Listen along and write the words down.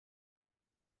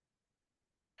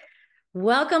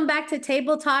Welcome back to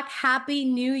Table Talk. Happy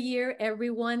New Year,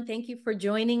 everyone. Thank you for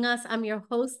joining us. I'm your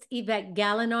host, Yvette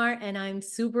Gallinar, and I'm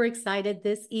super excited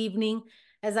this evening,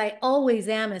 as I always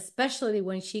am, especially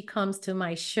when she comes to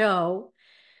my show.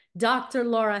 Dr.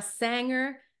 Laura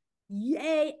Sanger.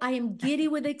 Yay, I am giddy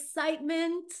with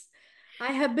excitement.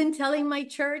 I have been telling my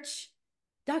church,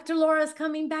 Dr. Laura's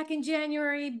coming back in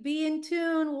January. Be in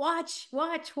tune. Watch,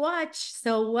 watch, watch.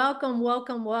 So welcome,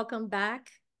 welcome, welcome back.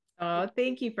 Oh,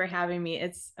 thank you for having me.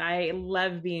 I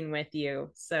love being with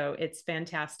you. So it's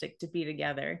fantastic to be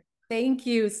together. Thank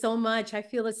you so much. I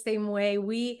feel the same way.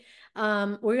 We're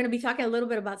going to be talking a little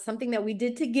bit about something that we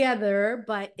did together,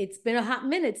 but it's been a hot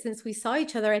minute since we saw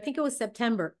each other. I think it was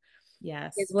September is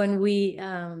Yes. when we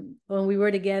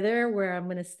were together, where I'm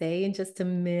going to stay in just a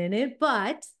minute.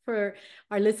 But for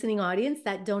our listening audience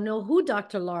that don't know who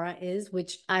Dr. Laura is,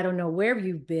 which I don't know where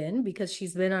you've been because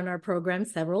she's been on our program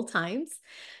several times,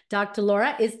 Dr.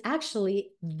 Laura is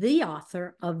actually the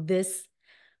author of this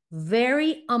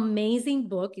very amazing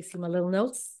book. You see my little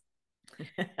notes?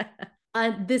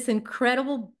 This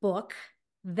incredible book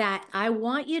that I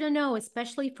want you to know,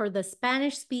 especially for the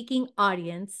Spanish speaking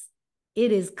audience.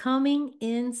 It is coming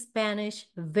in Spanish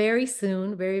very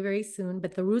soon, very, very soon.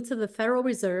 But the Roots of the Federal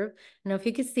Reserve, I don't know if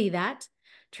you can see that,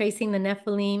 tracing the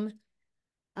Nephilim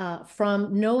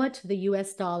from Noah to the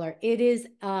US dollar. It is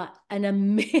an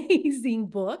amazing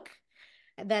book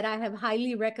that I have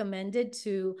highly recommended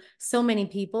to so many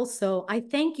people. So I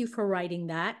thank you for writing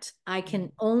that. I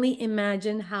can only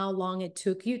imagine how long it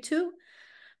took you to,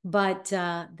 but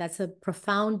that's a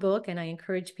profound book, and I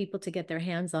encourage people to get their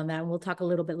hands on that. And we'll talk a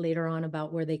little bit later on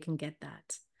about where they can get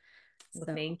that. Well,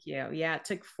 So, thank you. Yeah, it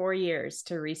took 4 years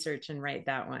to research and write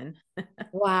that one.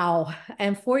 wow.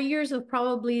 And 4 years of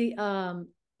probably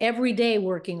every day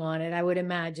working on it, I would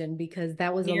imagine, because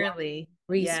that was a lot of Nearly.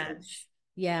 Yes. research.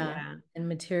 Yeah, Yeah. and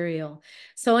material.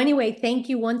 So anyway, thank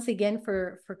you once again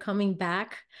for coming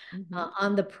back hmm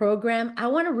on the program. I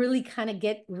want to really kind of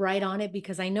get right on it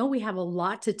because I know we have a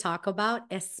lot to talk about,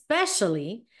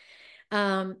 especially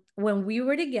when we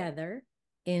were together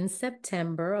in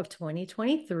September of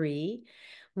 2023.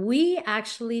 We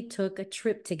actually took a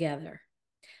trip together.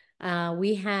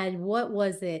 We had, what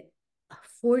was it,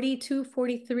 42,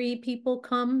 43 people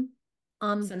come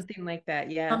on Something like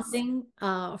that. Yes. something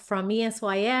from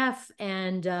ESYF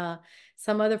and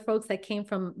some other folks that came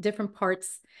from different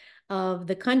parts of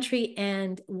the country.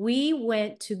 And we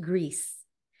went to Greece.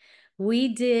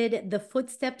 We did the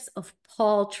Footsteps of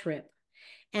Paul trip.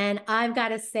 And I've got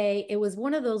to say, it was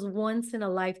one of those once in a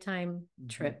lifetime Mhm.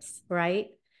 trips, right?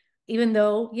 Even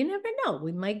though you never know,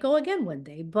 we might go again one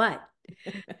day, but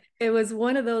it was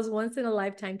one of those once in a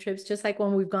lifetime trips, just like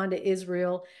when we've gone to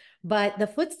Israel. But the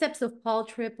Footsteps of Paul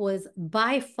trip was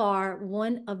by far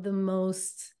one of the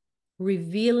most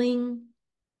revealing,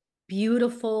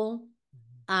 beautiful,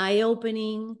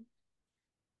 eye-opening,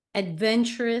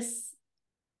 adventurous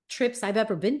trips I've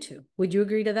ever been to. Would you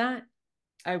agree to that?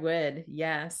 I would.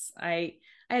 Yes. I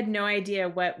had no idea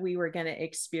what we were going to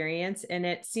experience, and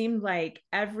it seemed like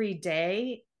every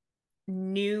day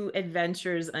new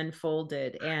adventures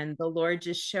unfolded and the Lord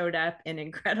just showed up in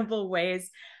incredible ways.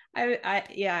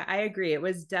 Yeah, I agree. It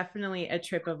was definitely a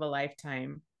trip of a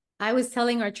lifetime. I was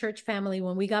telling our church family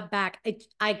when we got back,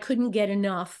 I couldn't get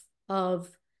enough of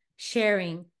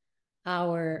sharing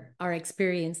our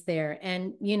experience there.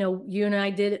 And you and I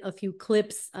did a few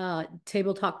clips,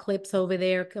 table talk clips over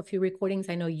there, a few recordings.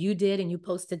 I know you did, and you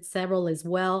posted several as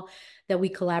well that we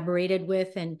collaborated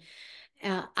with. And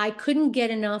I couldn't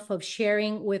get enough of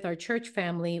sharing with our church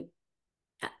family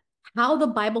how the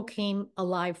Bible came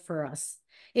alive for us.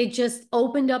 It just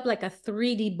opened up like a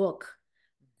 3D book,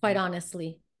 quite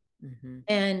honestly. Mm-hmm.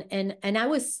 And I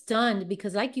was stunned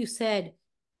because, like you said,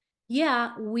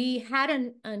 yeah, we had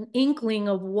an inkling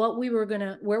of what we were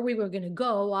gonna where we were gonna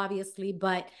go, obviously,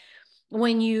 but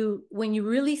when you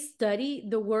really study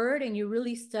the word and you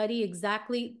really study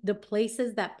exactly the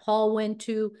places that Paul went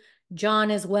to, John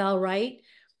as well, right?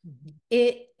 Mm-hmm.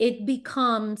 It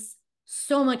becomes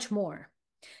so much more.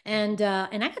 And I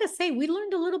gotta say, we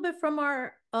learned a little bit from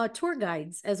our tour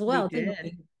guides as We well, didn't we?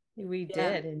 did. We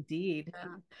Yeah. did indeed.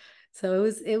 Yeah. So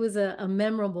it was a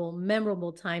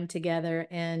memorable time together,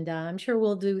 and I'm sure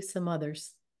we'll do some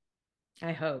others.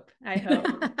 I hope. I hope.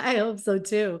 I hope so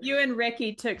too. You and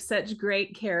Ricky took such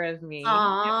great care of me. It was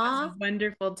Aw,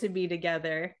 wonderful to be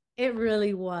together. it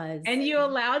really was. And you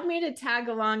allowed me to tag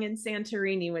along in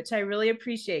Santorini, which I really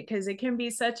appreciate because it can be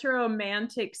such a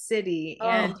romantic city.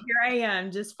 And Oh, here I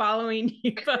am just following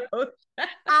you both.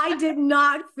 I did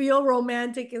not feel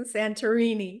romantic in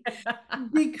Santorini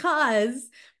because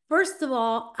First of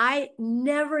all, I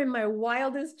never in my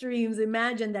wildest dreams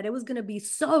imagined that it was going to be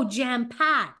so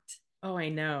jam-packed. Oh, I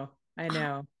know. I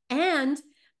know. And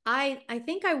I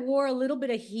think I wore a little bit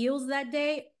of heels that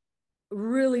day.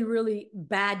 Really, really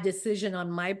bad decision on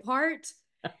my part.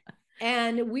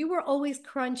 And we were always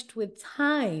crunched with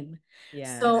time.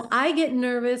 So Yes. I get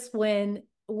nervous when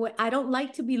I don't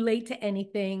like to be late to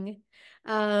anything.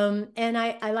 And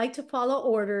I like to follow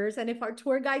orders. And if our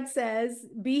tour guide says,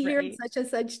 be here at Right. such and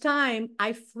such time,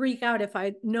 I freak out if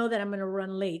I know that I'm going to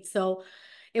run late. So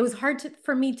it was hard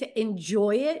for me to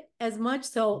enjoy it as much.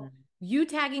 So Mhm. you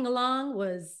tagging along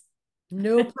was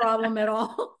no problem at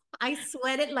all. I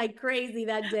sweated like crazy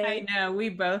that I day. know we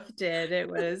both did.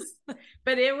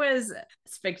 But it was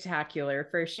spectacular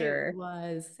for It sure.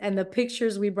 was. And the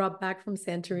pictures we brought back from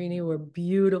Santorini were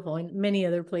beautiful and many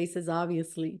other places,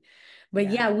 obviously.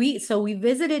 But yeah, Yeah. we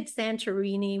visited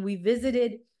Santorini, we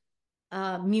visited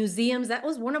museums. That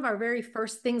was one of our very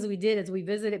first things we did is we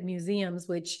visited museums,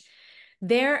 which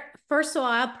there, first of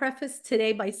all, I'll preface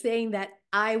today by saying that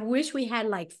I wish we had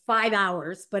like 5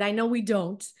 hours, but I know we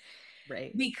don't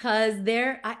Right. because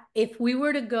if we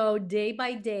were to go day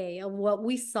by day of what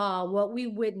we saw, what we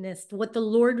witnessed, what the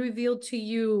Lord revealed to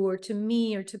you or to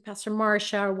me or to Pastor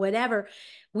Marsha or whatever,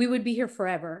 we would be here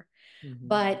forever. Mhm.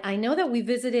 But I know that we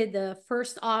visited the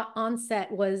first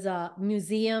onset was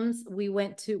museums.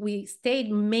 We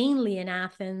stayed mainly in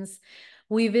Athens.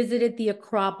 We visited the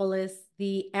Acropolis,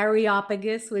 the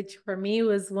Areopagus, which for me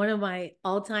was one of my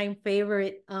all-time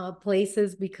favorite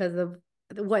places because of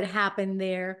what happened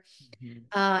there.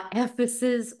 Mhm.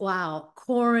 Ephesus, wow,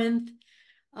 Corinth,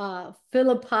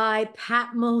 Philippi,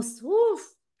 Patmos,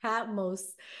 woof,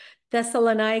 Patmos,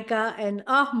 Thessalonica, and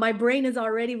oh, my brain is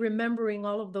already remembering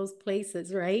all of those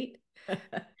places, right?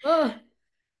 Oh,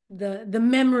 the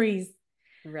memories.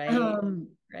 Right.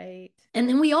 Um, Right. and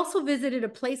then we also visited a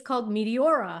place called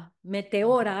Meteora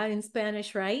in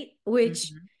Spanish, right?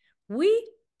 Which Mhm.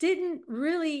 we didn't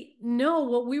really know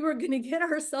what we were going to get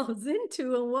ourselves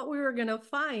into and what we were going to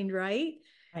find, right?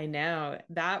 I know.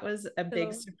 That was a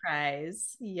big So,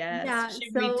 surprise. Yes. yeah,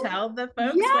 Should we so tell the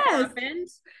folks what yes. happened?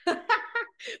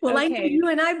 Well, I know Okay. you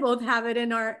and I both have it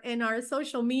in our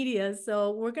social media,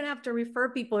 so we're gonna have to refer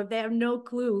people if they have no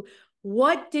clue.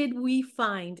 What did we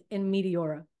find in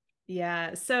Meteora?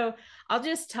 Yeah. So I'll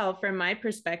just tell from my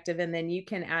perspective and then you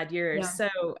can add yours. Yeah.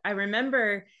 So I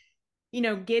remember,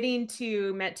 getting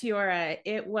to Meteora,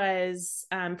 it was,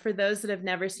 for those that have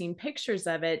never seen pictures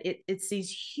of it, it's these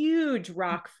huge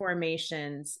rock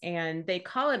formations. And they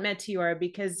call it Meteora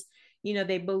because,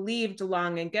 they believed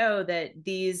long ago that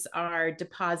these are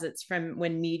deposits from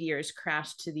when meteors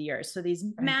crashed to the earth. So these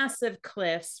Right. massive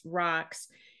cliffs, rocks,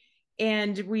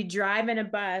 and we drive in a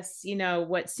bus,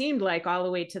 what seemed like all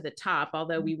the way to the top,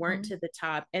 although we weren't Mhm. to the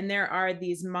top. And there are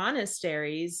these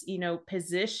monasteries,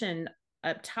 positioned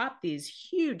up top these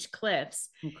huge cliffs.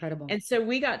 Incredible. And so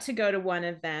we got to go to one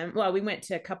of them. Well, we went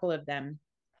to a couple of them.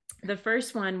 The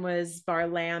first one was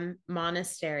Barlam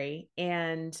Monastery.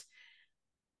 And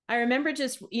I remember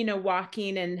just,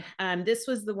 walking, and this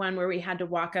was the one where we had to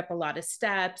walk up a lot of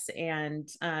steps. And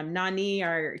Nani,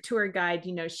 our tour guide,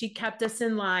 she kept us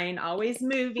in line, always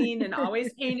moving and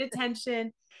always paying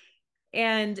attention.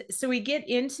 And so we get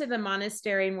into the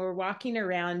monastery and we're walking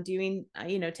around doing,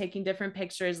 taking different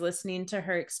pictures, listening to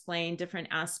her explain different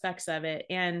aspects of it.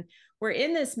 And we're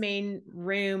in this main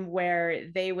room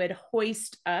where they would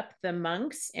hoist up the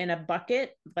monks in a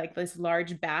bucket, like this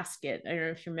large basket. I don't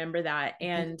know if you remember that.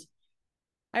 And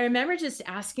I remember just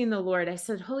asking the Lord, I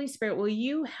said, Holy Spirit, will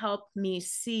you help me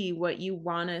see what you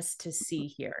want us to see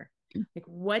here? Like,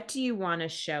 what do you want to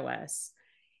show us?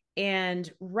 And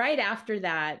right after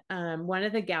that, one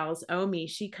of the gals, Omi,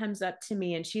 she comes up to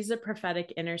me and she's a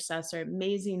prophetic intercessor,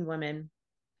 amazing woman.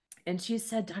 And she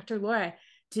said, Dr. Laura,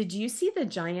 did you see the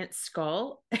giant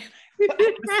skull? I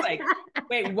was like,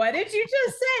 wait, what did you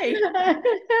just say?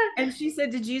 And she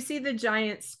said, did you see the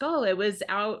giant skull? It was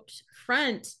out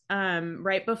front,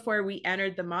 right before we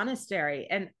entered the monastery.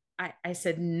 And I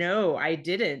said, no, I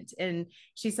didn't. And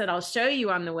she said, I'll show you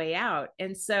on the way out.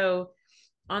 And so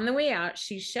on the way out,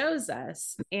 she shows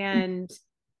us, and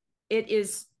it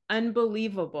is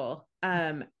unbelievable.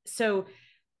 So,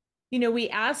 we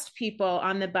asked people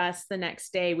on the bus the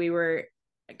next day. We were,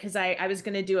 because I was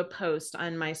going to do a post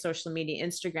on my social media,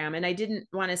 Instagram, and I didn't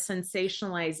want to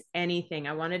sensationalize anything.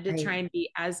 I wanted to try Right, and be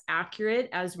as accurate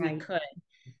as we right, could.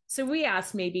 So we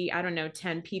asked maybe, I don't know,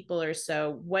 10 people or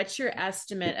so, what's your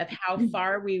estimate of how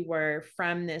far we were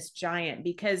from this giant?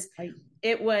 Because right.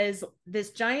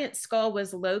 this giant skull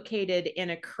was located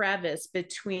in a crevice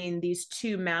between these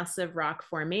two massive rock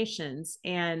formations.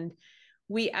 And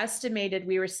we estimated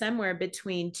we were somewhere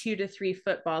between 2 to 3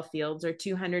 football fields or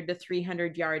 200 to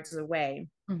 300 yards away.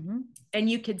 Mm-hmm. And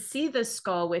you could see the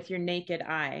skull with your naked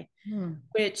eye, Mm.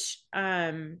 which,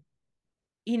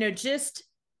 just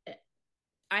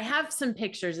I have some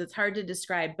pictures. It's hard to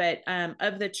describe, but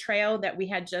of the trail that we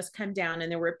had just come down,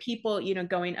 and there were people,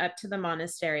 going up to the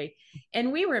monastery,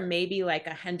 and we were maybe like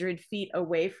 100 feet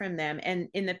away from them. And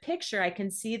in the picture, I can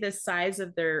see the size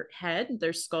of their head,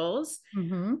 their skulls,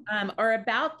 Mm-hmm. are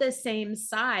about the same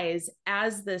size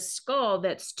as the skull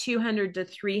that's 200 to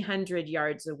 300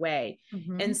 yards away.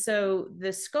 Mm-hmm. And so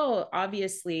the skull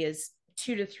obviously is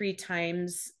 2 to 3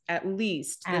 times at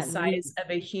least the At size least,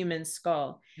 of a human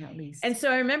skull. at And least.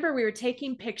 so I remember we were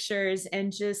taking pictures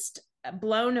and just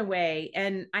blown away.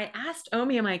 And I asked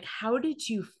Omi, I'm like, how did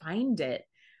you find it?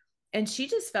 And she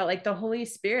just felt like the Holy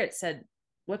Spirit said,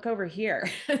 look over here.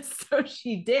 So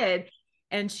she did.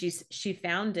 And she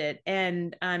found it.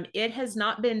 And it has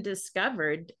not been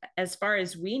discovered, as far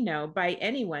as we know, by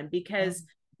anyone, because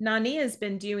Nani has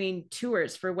been doing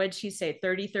tours for, what'd she say,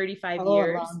 30, 35 Oh, a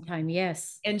years long time.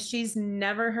 Yes. and she's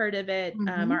never heard of it.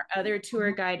 Mm-hmm. Our other tour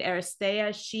guide,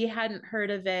 Aristea, she hadn't heard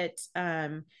of it.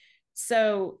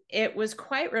 So it was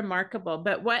quite remarkable.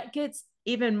 But what gets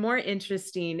even more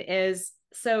interesting is,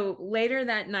 so later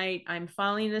that night, I'm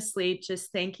falling asleep,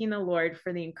 just thanking the Lord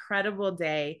for the incredible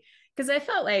day. Because I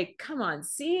felt like, come on,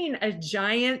 seeing a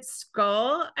giant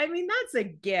skull, I mean, that's a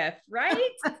gift,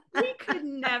 right? We could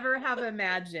never have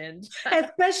imagined.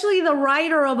 Especially the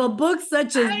writer of a book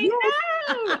such as I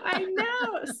this. I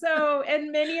know. So,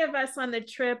 and many of us on the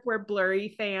trip were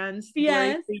Blurry fans, Blurry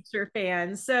Yes. creature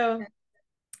fans. So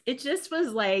it just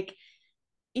was like,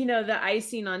 the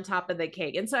icing on top of the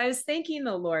cake. And so I was thanking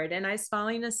the Lord and I was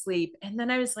falling asleep. And then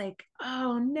I was like,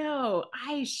 oh no,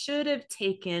 I should have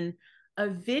taken a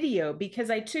video, because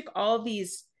I took all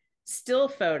these still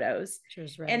photos. She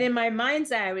was And right. in my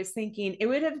mind's eye, I was thinking it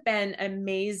would have been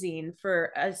amazing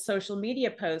for a social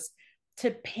media post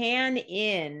to pan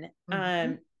in,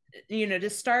 Mm-hmm. to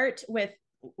start with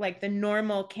like the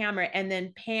normal camera and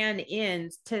then pan in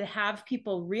to have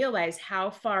people realize how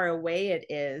far away it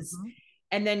is, Mm-hmm.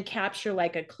 and then capture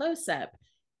like a close up.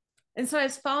 And so I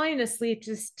was falling asleep,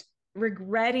 just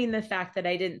regretting the fact that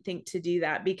I didn't think to do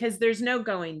that, because there's no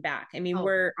going back. I mean, Oh,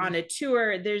 we're on a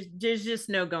tour, there's just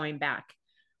no going back.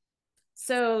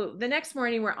 So the next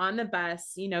morning we're on the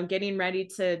bus, getting ready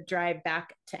to drive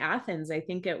back to Athens, I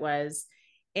think it was.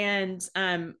 And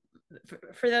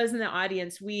for those in the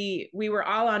audience, we were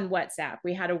all on WhatsApp.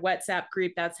 We had a WhatsApp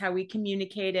group. That's how we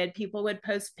communicated. People would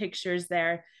post pictures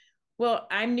there. Well,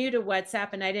 I'm new to WhatsApp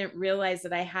and I didn't realize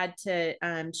that I had to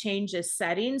change a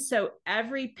setting. So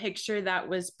every picture that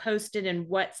was posted in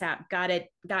WhatsApp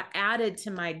got added to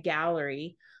my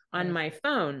gallery on right, my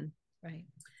phone. right.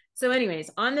 So, anyways,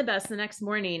 on the bus the next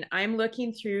morning, I'm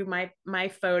looking through my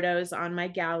photos on my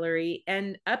gallery,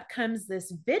 and up comes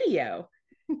this video.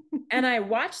 And I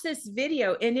watch this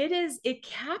video, and it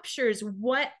captures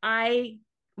what I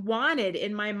wanted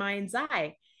in my mind's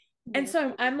eye. And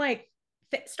so I'm like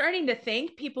starting to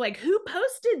think people, like, who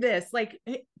posted this? Like,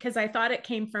 because I thought it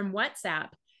came from WhatsApp.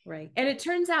 Right. And it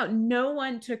turns out no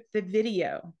one took the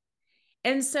video.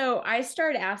 And so I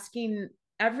start asking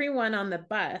everyone on the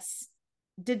bus,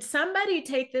 did somebody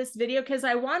take this video? Because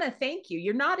I want to thank you.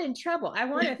 You're not in trouble. I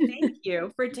want to thank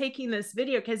you for taking this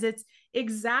video, because it's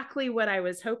exactly what I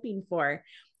was hoping for.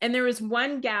 And there was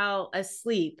one gal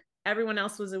asleep. Everyone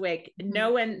else was awake. Mm-hmm.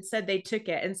 No one said they took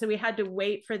it. And so we had to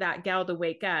wait for that gal to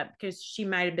wake up, because she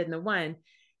might have been the one.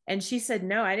 And she said,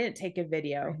 no, I didn't take a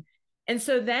video. Right. And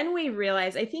so then we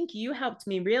realized, I think you helped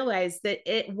me realize that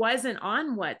it wasn't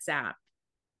on WhatsApp.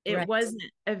 It Right. wasn't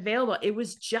available. It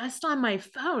was just on my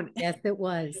phone. Yes, it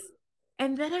was.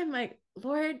 And then I'm like,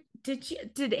 Lord,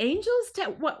 did angels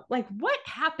tell what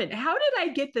happened? How did I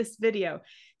get this video?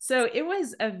 So it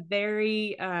was a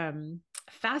very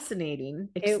fascinating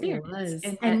It experience was.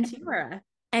 in that tiara.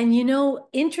 And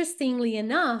interestingly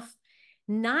enough,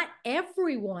 not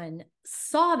everyone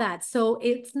saw that. So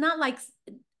it's not like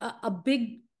a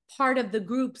big part of the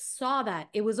group saw that.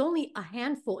 It was only a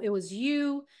handful. It was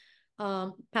you,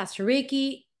 Pastor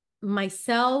Ricky,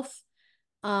 myself,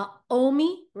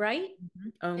 Omi, right?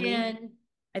 Omi, And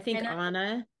I think and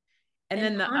Anna, and and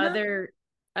then the Anna.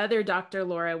 other Dr.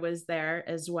 Laura was there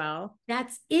as well.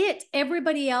 That's it.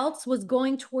 Everybody else was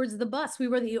going towards the bus. We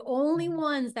were the only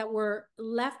ones that were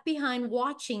left behind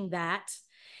watching that.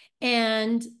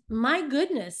 And my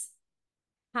goodness,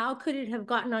 how could it have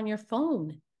gotten on your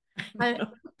phone?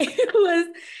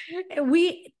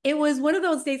 It was one of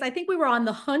those days. I think we were on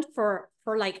the hunt for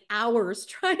like hours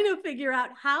trying to figure out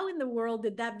how in the world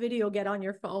did that video get on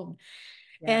your phone.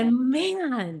 Yeah. And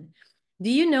man, do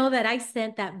you know that I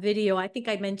sent that video? I think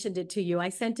I mentioned it to you. I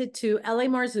sent it to L.A.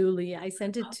 Marzulli. I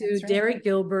sent it Oh, to that's right. Derek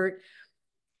Gilbert.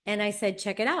 And I said,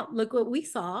 check it out. Look what we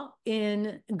saw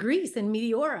in Greece and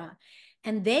Meteora.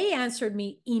 And they answered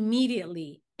me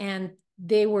immediately and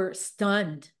they were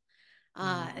stunned.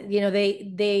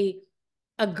 Mm. They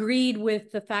agreed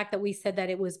with the fact that we said that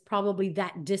it was probably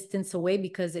that distance away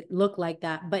because it looked like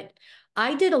that. But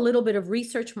I did a little bit of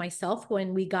research myself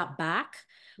when we got back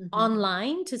Mhm.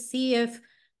 online to see if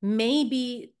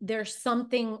maybe there's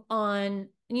something on,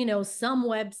 some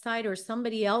website or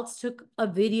somebody else took a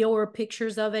video or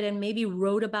pictures of it and maybe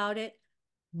wrote about it.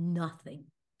 Nothing.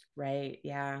 Right.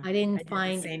 Yeah. I I didn't did the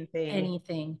find same thing.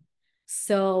 anything.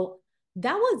 So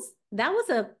that was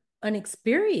an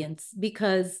experience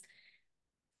because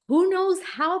who knows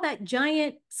how that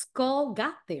giant skull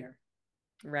got there?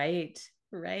 Right.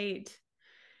 Right.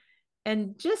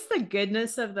 And just the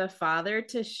goodness of the Father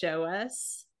to show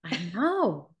us. I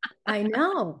know. I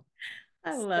know.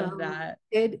 I love So that.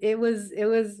 it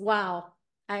was wow.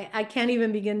 I can't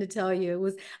even begin to tell you.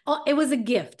 It was a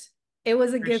gift. It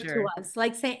was a For gift to sure. us.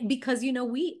 Like saying because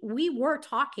we were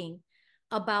talking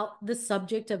about the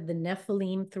subject of the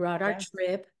Nephilim throughout our Yes.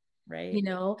 trip. Right.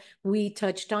 We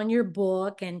touched on your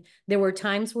book, and there were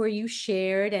times where you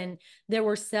shared, and there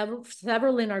were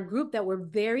several in our group that were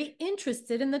very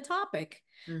interested in the topic.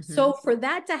 Hmm. So for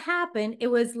that to happen, it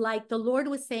was like the Lord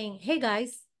was saying, "Hey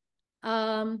guys,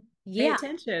 Pay yeah,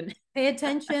 attention. pay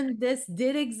attention. This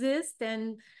did exist,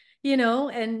 and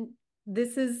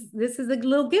this is a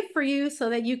little gift for you, so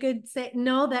that you could say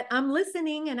know that I'm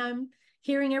listening and I'm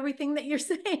hearing everything that you're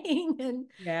saying." And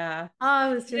Yeah.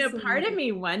 it was just Part of amazing.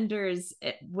 me wonders,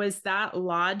 was that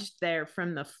lodged there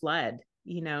from the flood?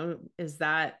 Is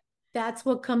that, That's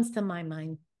what comes to my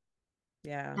mind.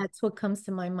 yeah. That's what comes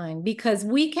to my mind because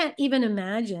we can't even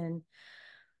imagine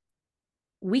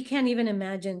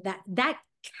that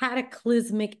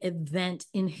cataclysmic event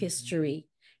in history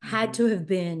had Hmm. to have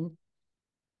been,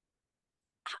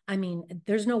 I mean,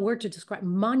 there's no word to describe,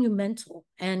 monumental.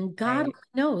 And God Right.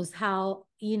 knows how,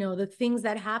 the things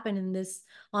that happen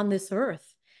on this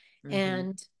earth. Hmm.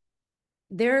 And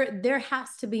there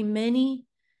has to be many,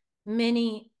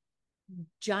 many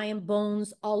giant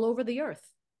bones all over the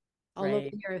earth, all over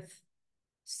Right. the earth.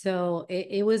 So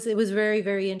it was very,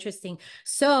 very interesting.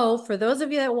 So for those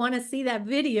of you that want to see that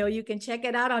video, you can check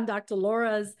it out on Dr.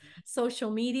 Laura's social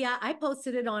media. I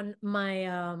posted it on my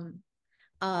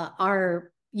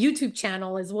our YouTube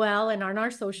channel as well and on our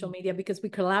social media because we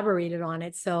collaborated on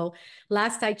it. So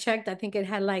last I checked, I think it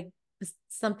had like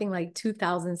something like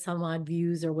 2,000 some odd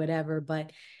views or whatever,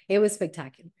 but it was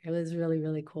spectacular. It was really,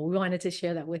 really cool. We wanted to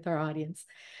share that with our audience.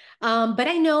 But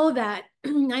I know that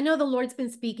I know the Lord's been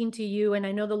speaking to you, and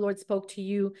I know the Lord spoke to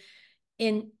you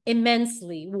in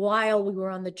immensely while we were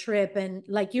on the trip. And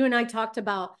like you and I talked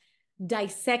about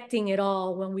dissecting it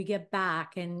all when we get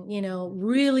back and,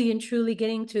 really and truly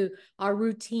getting to our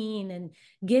routine and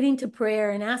getting to prayer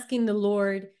and asking the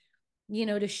Lord,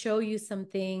 to show you some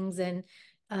things. And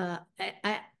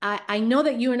I know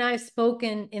that you and I have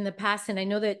spoken in the past, and I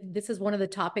know that this is one of the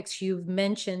topics you've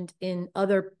mentioned in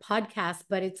other podcasts,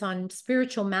 but it's on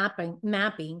spiritual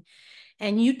mapping,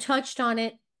 and you touched on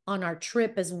it on our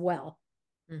trip as well,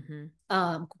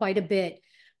 Hmm. quite a bit.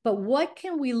 But what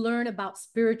can we learn about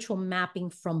spiritual mapping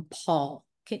from Paul?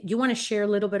 Do you want to share a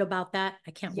little bit about that?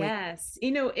 I can't wait. Yes.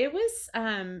 It was,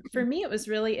 for me, it was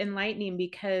really enlightening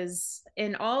because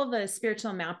in all the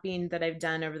spiritual mapping that I've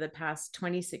done over the past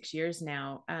 26 years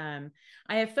now,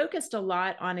 I have focused a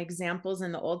lot on examples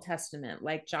in the Old Testament,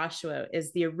 like Joshua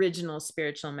is the original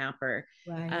spiritual mapper.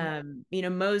 Right.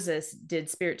 Moses did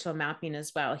spiritual mapping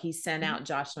as well. He sent Mhm. out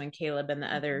Joshua and Caleb and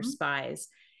the other Mhm. spies.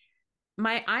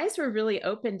 My eyes were really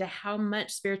open to how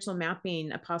much spiritual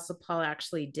mapping Apostle Paul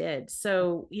actually did.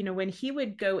 So, when he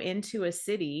would go into a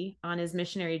city on his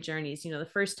missionary journeys, the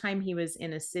first time he was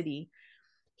in a city,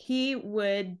 he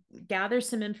would gather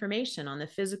some information on the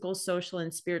physical, social,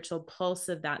 and spiritual pulse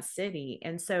of that city.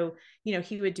 And so,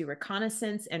 he would do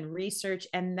reconnaissance and research,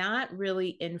 and that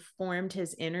really informed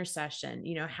his intercession,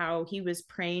 how he was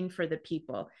praying for the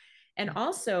people and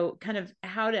also kind of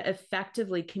how to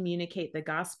effectively communicate the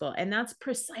gospel. And that's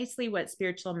precisely what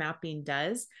spiritual mapping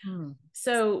does. Mm.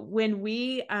 So when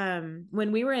we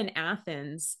were in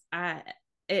Athens,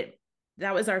 it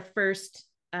that was our first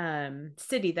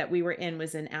city that we were in,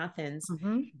 was in Athens.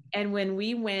 Mhm. And when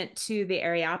we went to the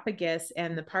Areopagus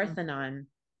and the Mhm. Parthenon,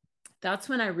 that's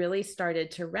when I really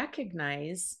started to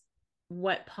recognize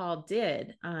what Paul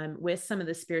did, with some of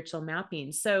the spiritual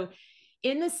mapping. So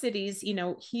in the cities,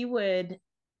 he would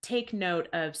take note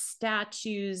of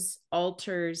statues,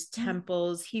 altars,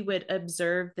 temples. He would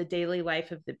observe the daily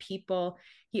life of the people.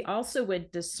 He also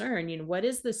would discern, what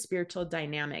is the spiritual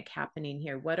dynamic happening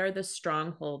here? What are the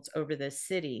strongholds over this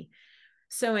city?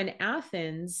 So in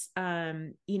Athens,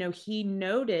 he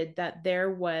noted that there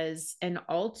was an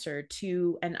altar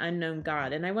to an unknown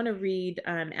God. And I want to read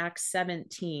Acts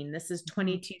 17. This is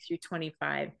 22 through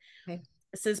 25. Okay.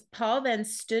 It says, Paul then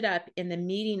stood up in the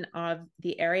meeting of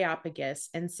the Areopagus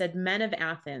and said, Men of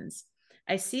Athens,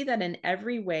 I see that in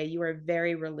every way you are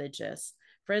very religious.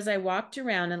 For as I walked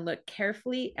around and looked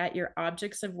carefully at your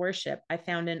objects of worship, I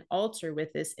found an altar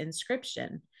with this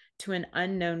inscription, to an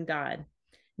unknown God.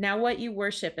 Now, what you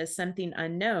worship as something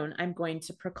unknown, I'm going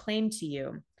to proclaim to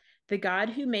you. The God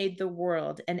who made the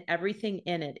world and everything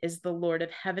in it is the Lord of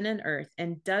heaven and earth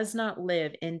and does not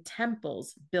live in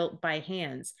temples built by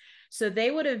hands. So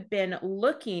they would have been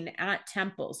looking at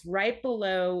temples right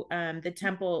below the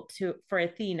temple for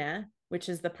Athena, which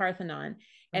is the Parthenon.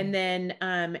 Right. And then,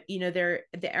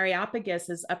 the Areopagus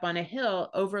is up on a hill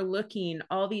overlooking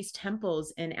all these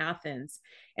temples in Athens.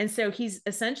 And so he's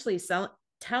essentially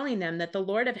telling them that the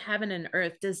Lord of heaven and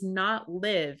earth does not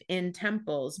live in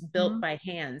temples built by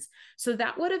hands. So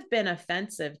that would have been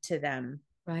offensive to them.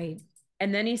 Right.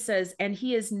 And then he says, and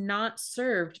he is not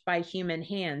served by human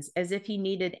hands as if he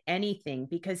needed anything,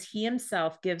 because he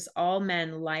himself gives all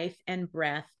men life and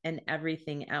breath and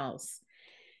everything else.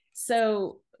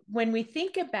 So when we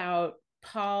think about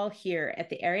Paul here at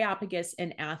the Areopagus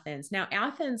in Athens, now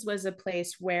Athens was a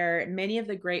place where many of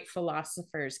the great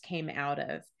philosophers came out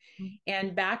of.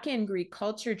 And back in Greek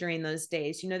culture during those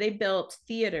days, they built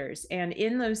theaters. And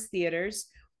in those theaters,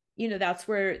 that's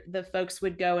where the folks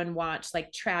would go and watch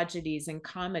like tragedies and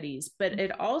comedies. But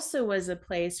it also was a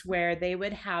place where they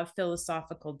would have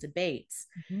philosophical debates.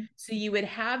 So you would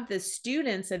have the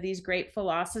students of these great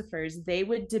philosophers, they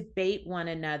would debate one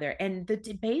another, and the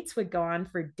debates would go on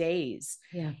for days.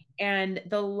 Yeah. And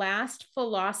the last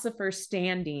philosopher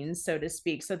standing, so to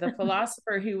speak, so the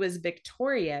philosopher who was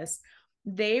victorious,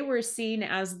 they were seen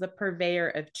as the purveyor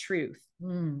of truth.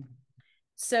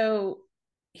 So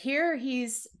here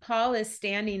Paul is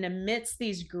standing amidst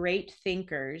these great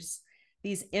thinkers,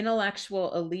 these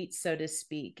intellectual elites, so to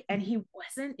speak, and he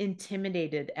wasn't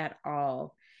intimidated at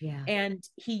all. Yeah. And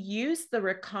he used the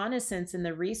reconnaissance and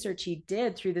the research he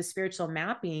did through the spiritual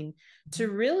mapping to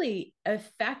really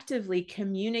effectively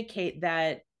communicate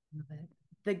that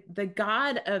the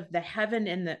God of the heaven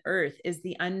and the earth is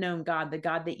the unknown God, the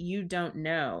God that you don't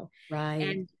know. Right.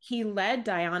 And he led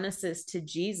Dionysus to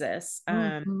Jesus.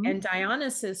 Mm-hmm. And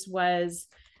Dionysus was,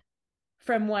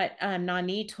 from what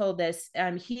Nani told us,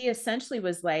 he essentially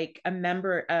was like a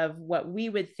member of what we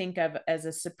would think of as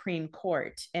a Supreme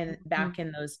Court back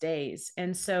in those days.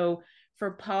 And so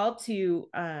for Paul to,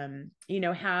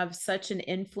 have such an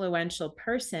influential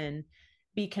person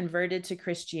be converted to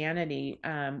Christianity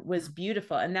was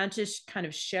beautiful. And that just kind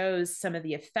of shows some of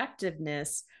the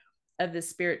effectiveness of the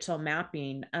spiritual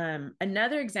mapping.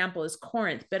 Another example is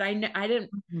Corinth, but I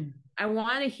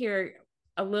want to hear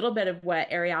a little bit of what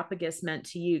Areopagus meant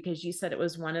to you, because you said it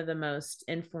was one of the most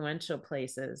influential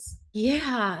places.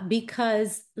 Yeah,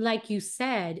 because like you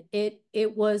said, it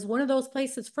was one of those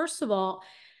places. First of all,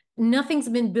 nothing's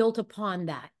been built upon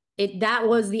that. That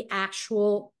was the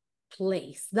actual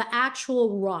place, the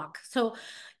actual rock. So,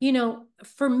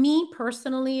 for me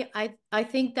personally, I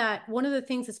think that one of the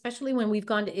things, especially when we've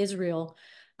gone to Israel,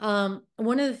 one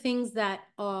of the things that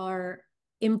are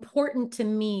important to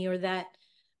me, or that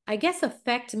I guess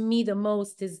affect me the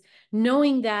most, is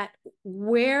knowing that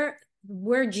where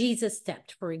Jesus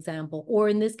stepped, for example, or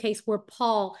in this case, where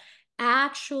Paul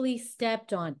actually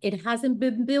stepped on, it hasn't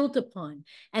been built upon,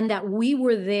 and that we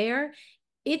were there,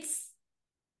 it's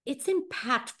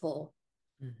impactful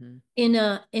in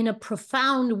a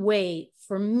profound way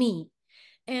for me.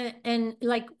 And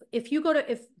like, if you go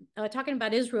to, if talking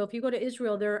about Israel, if you go to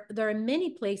Israel, there are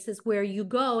many places where you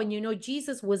go and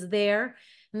Jesus was there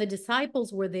and the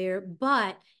disciples were there,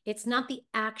 but it's not the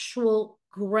actual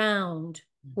ground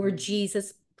where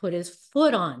Jesus put his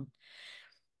foot on.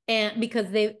 And because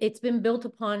it's been built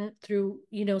upon through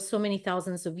so many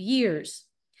thousands of years.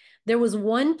 There was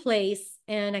one place,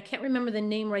 and I can't remember the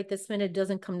name right this minute, it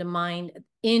doesn't come to mind,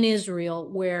 in Israel,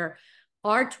 where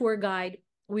our tour guide,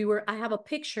 I have a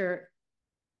picture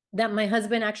that my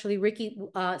husband, actually Ricky,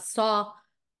 saw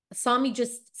me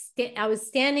I was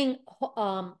standing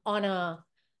on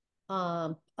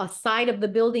a side of the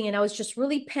building, and I was just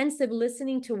really pensive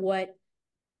listening to what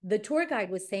the tour guide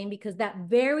was saying, because that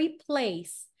very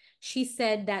place she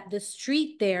said that the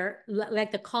street there,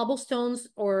 like the cobblestones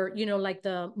or, like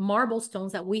the marble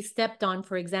stones that we stepped on,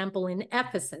 for example, in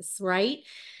Ephesus, right?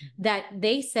 That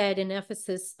they said in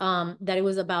Ephesus, that it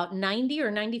was about 90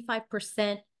 or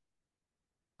 95%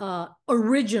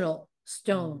 original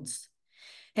stones.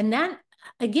 And that,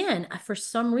 again, for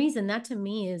some reason, that to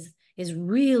me is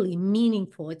really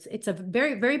meaningful. It's a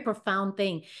very, very profound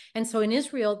thing. And so in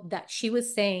Israel, that she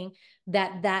was saying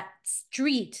that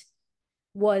street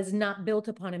was not built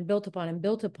upon and built upon and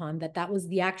built upon, that was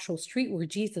the actual street where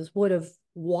Jesus would have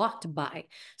walked by.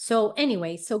 So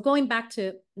anyway, so going back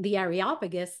to the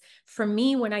Areopagus, for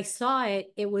me, when I saw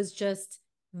it, it was just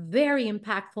very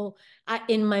impactful.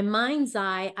 In my mind's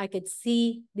eye, I could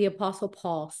see the Apostle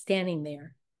Paul standing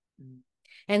there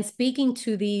and speaking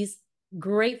to these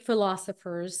great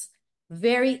philosophers,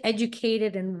 very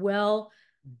educated and well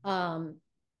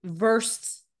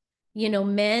versed,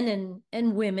 men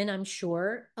and women, I'm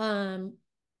sure.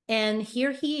 And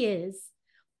here he is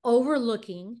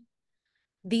overlooking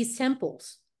these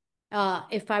temples.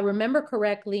 If I remember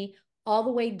correctly, all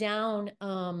the way down,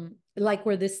 like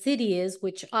where the city is,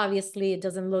 which obviously it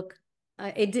didn't look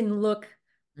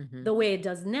the way it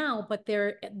does now, but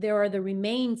there are the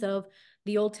remains of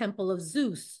the old temple of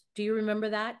Zeus. Do you remember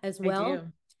that as I well do.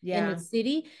 in the Yeah.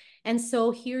 city? And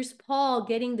so here's Paul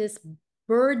getting this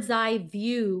bird's eye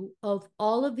view of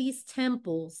all of these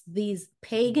temples, these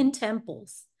pagan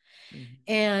temples,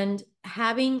 and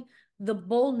having the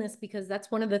boldness, because that's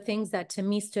one of the things that to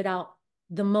me stood out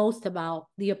the most about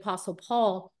the Apostle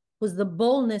Paul, was the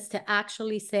boldness to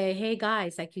actually say, hey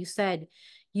guys, like you said,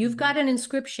 you've got an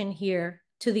inscription here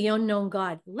to the unknown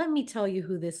God. Let me tell you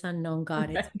who this unknown God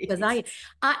is, because Right.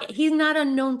 he's not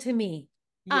unknown to me.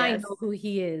 I Yes. know who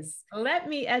he is. Let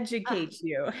me Uh, educate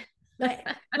you.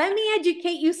 let me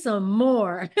educate you some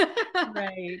more.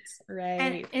 Right,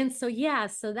 and right. and so yeah,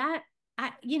 so that,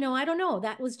 I don't know,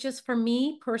 that was just for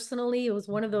me personally, it was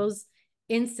one of those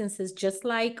instances, just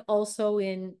like also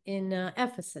in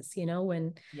Ephesus, when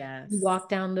you Yes. walk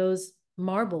down those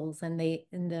marbles, and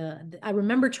I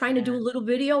remember trying to do a Yeah. little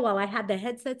video while I had the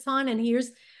headsets on, and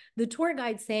here's the tour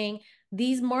guide saying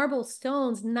these marble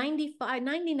stones, 95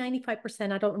 90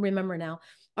 95%, I don't remember now,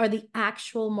 are the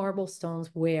actual marble stones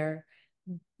where,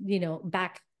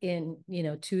 back in,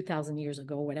 2000 years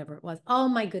ago, whatever it was. Oh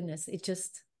my goodness, it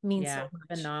just means so Yeah,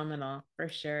 much. phenomenal for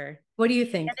sure. What do you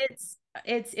And think?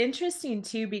 it's interesting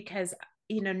too because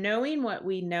knowing what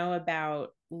we know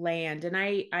about land, and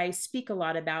I speak a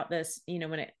lot about this,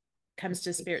 when it comes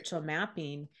to spiritual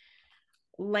mapping,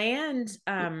 land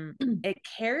it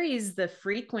carries the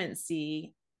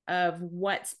frequency of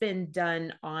what's been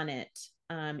done on it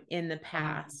in the Wow.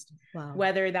 past, Wow.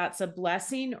 whether that's a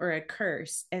blessing or a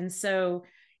curse. And so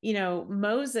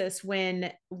Moses,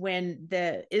 when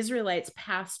the Israelites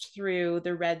passed through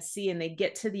the Red Sea and they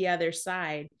get to the other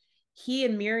side, he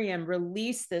and Miriam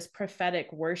release this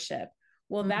prophetic worship.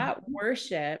 Well, that Mhm.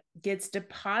 worship gets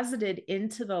deposited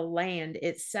into the land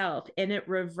itself, and it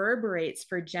reverberates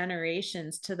for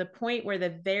generations to the point where the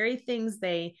very things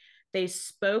they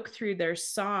spoke through their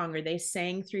song, or they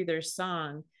sang through their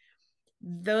song,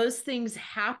 those things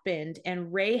happened,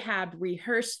 and Rahab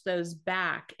rehearsed those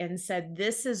back and said,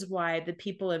 this is why the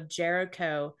people of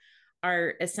Jericho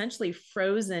are essentially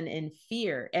frozen in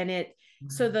fear. And it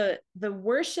so Wow. the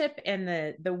worship and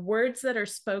the words that are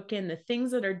spoken, the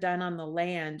things that are done on the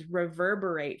land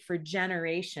reverberate for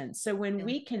generations. So when Yeah.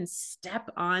 we can step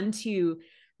onto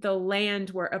the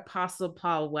land where Apostle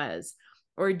Paul was,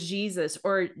 or Jesus,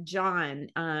 or John,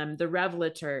 the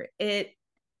Revelator, it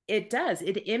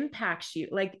impacts you.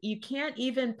 Like, you can't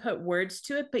even put words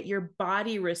to it, but your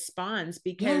body responds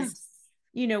because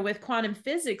Yes. with quantum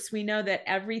physics, we know that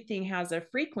everything has a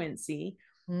frequency.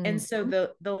 And Mhm. so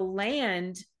the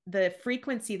land, the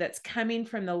frequency that's coming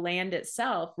from the land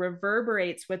itself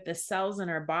reverberates with the cells in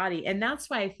our body. And that's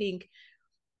why I think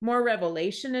more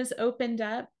revelation is opened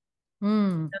up,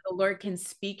 Mm. that the Lord can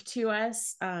speak to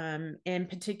us in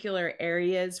particular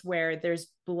areas where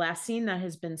there's blessing that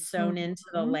has been sown into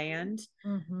the Mhm. land.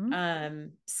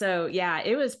 Mhm. So yeah,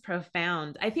 it was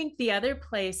profound. I think the other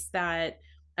place that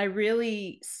I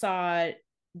really saw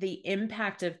the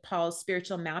impact of Paul's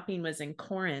spiritual mapping was in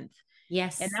Corinth.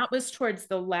 And Yes. that was towards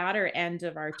the latter end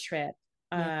of our trip.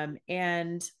 Yeah.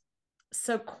 And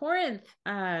so Corinth,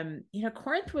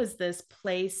 Corinth was this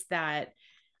place that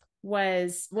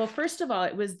was, well, first of all,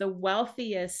 it was the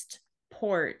wealthiest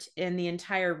port in the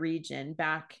entire region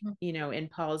back, in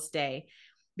Paul's day,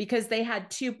 because they had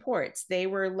two ports. They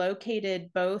were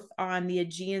located both on the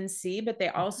Aegean Sea, but they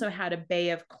also had a Bay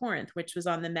of Corinth, which was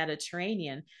on the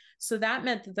Mediterranean. So that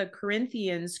meant that the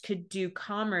Corinthians could do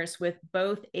commerce with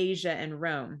both Asia and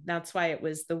Rome. That's why it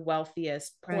was the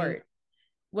wealthiest Right. port.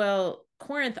 Well,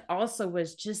 Corinth also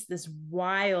was just this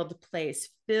wild place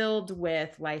filled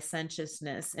with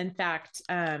licentiousness. In fact,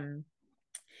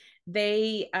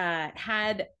 they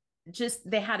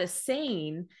they had a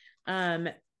saying um,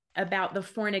 about the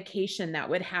fornication that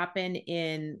would happen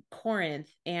in Corinth,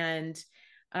 and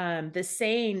the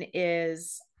saying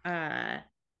is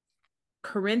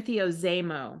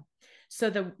Corinthio. So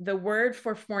the word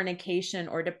for fornication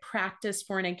or to practice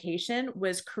fornication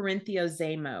was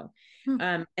Corinthio.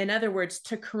 Hmm. In other words,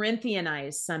 to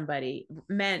Corinthianize somebody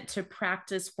meant to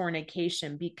practice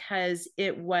fornication because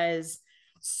it was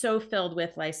so filled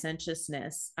with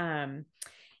licentiousness.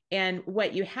 And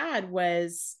what you had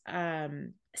was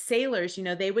sailors,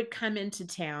 they would come into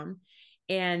town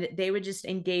and they would just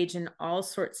engage in all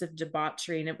sorts of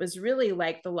debauchery. And it was really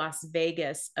like the Las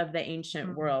Vegas of the ancient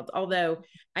Hmm. world. Although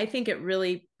I think it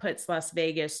really puts Las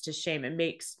Vegas to shame. It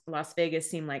makes Las Vegas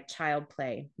seem like child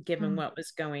play, given Hmm. what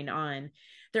was going on.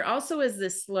 There also is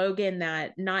this slogan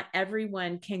that not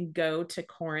everyone can go to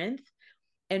Corinth.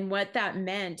 And what that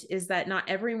meant is that not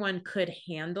everyone could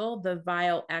handle the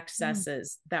vile Hmm.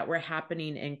 excesses that were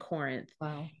happening in Corinth.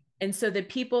 Wow. And so the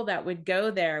people that would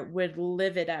go there would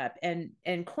live it up. And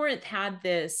Corinth had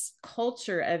this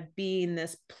culture of being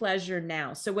this pleasure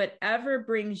now. So whatever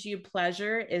brings you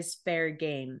pleasure is fair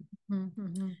game.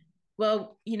 Mm-hmm.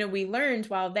 Well, we learned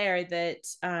while there that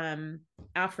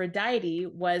Aphrodite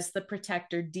was the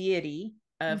protector deity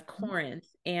of Mm-hmm. Corinth.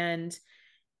 And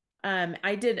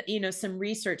I did, some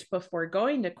research before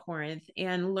going to Corinth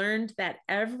and learned that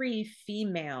every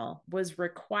female was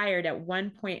required at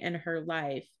one point in her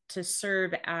life to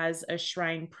serve as a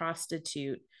shrine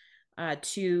prostitute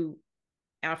to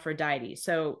Aphrodite.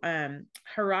 So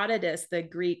Herodotus, the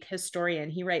Greek historian,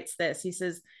 he writes this. He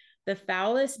says, "The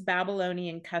foulest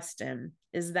Babylonian custom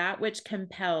is that which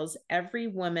compels every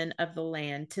woman of the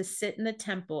land to sit in the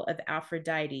temple of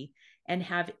Aphrodite and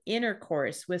have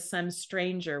intercourse with some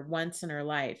stranger once in her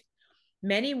life.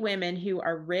 Many women who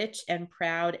are rich and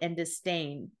proud and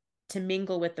disdain to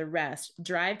mingle with the rest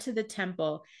drive to the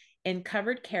temple in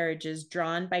covered carriages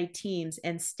drawn by teams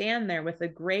and stand there with a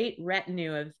great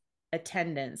retinue of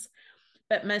attendants,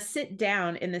 but must sit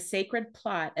down in the sacred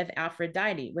plot of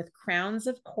Aphrodite with crowns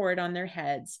of cord on their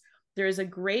heads. There is a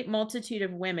great multitude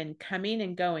of women coming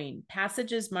and going.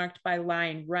 Passages marked by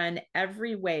line run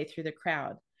every way through the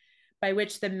crowd, by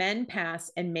which the men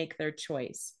pass and make their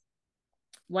choice.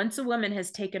 Once a woman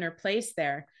has taken her place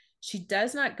there, she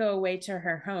does not go away to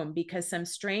her home because some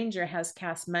stranger has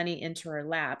cast money into her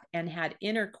lap and had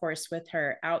intercourse with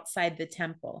her outside the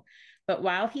temple. But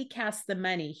while he casts the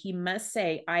money, he must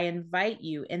say, I invite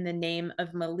you in the name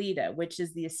of Melita, which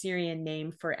is the Assyrian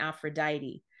name for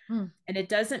Aphrodite. Hmm. And it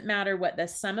doesn't matter what the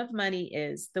sum of money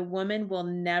is, the woman will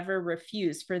never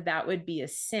refuse, for that would be a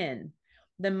sin.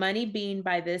 The money being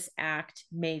by this act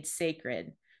made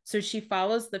sacred. So she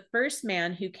follows the first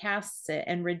man who casts it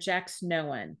and rejects no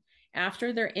one.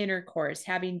 After their intercourse,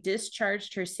 having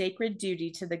discharged her sacred duty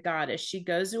to the goddess, she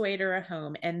goes away to her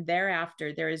home, and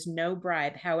thereafter there is no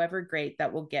bribe, however great,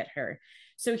 that will get her.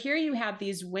 So here you have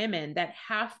these women that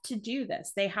have to do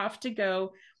this. They have to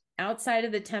go outside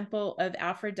of the temple of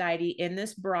Aphrodite in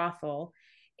this brothel,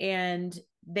 and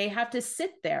they have to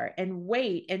sit there and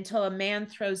wait until a man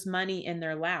throws money in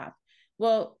their lap.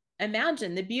 Well,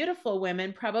 imagine the beautiful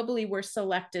women probably were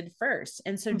selected first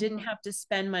and so didn't Mm-hmm. have to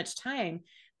spend much time.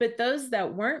 But those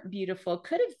that weren't beautiful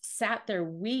could have sat there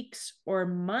weeks or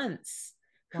months,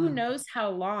 who Wow. knows how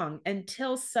long,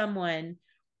 until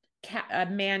a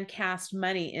man cast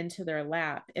money into their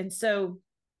lap. And so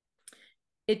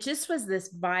it just was this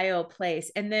vile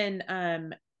place. And then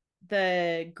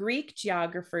the Greek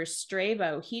geographer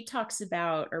Strabo, he talks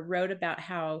about or wrote about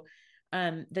how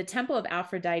the temple of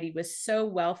Aphrodite was so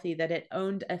wealthy that it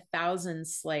owned 1,000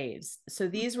 slaves. So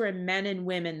these were men and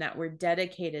women that were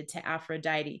dedicated to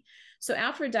Aphrodite. So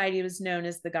Aphrodite was known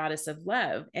as the goddess of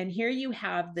love. And here you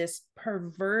have this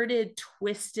perverted,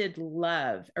 twisted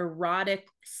love, erotic,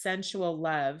 sensual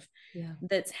love Yeah.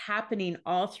 that's happening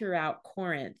all throughout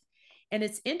Corinth. And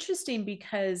it's interesting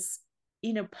because,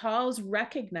 Paul's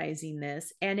recognizing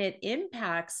this and it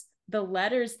impacts the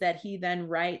letters that he then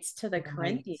writes to the Right.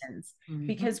 Corinthians, Mm-hmm.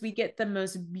 because we get the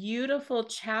most beautiful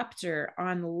chapter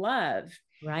on love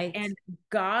Right. and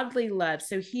godly love.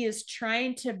 So he is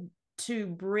trying to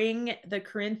bring the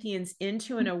Corinthians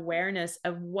into an awareness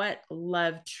of what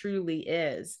love truly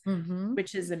is, Mm-hmm.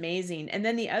 which is amazing. And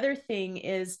then the other thing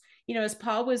is, as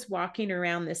Paul was walking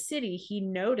around the city, he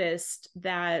noticed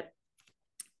that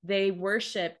they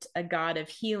worshiped a god of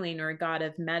healing or a god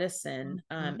of medicine,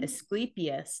 Mhm.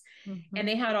 Asclepius, and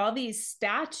they Mhm. had all these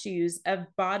statues of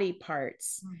body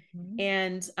parts. Mhm.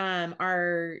 And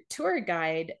our tour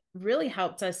guide really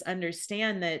helped us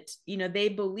understand that, they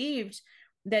believed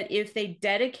that if they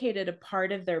dedicated a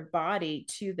part of their body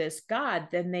to this God,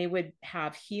 then they would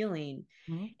have healing.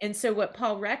 Mhm. And so, what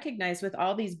Paul recognized with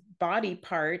all these body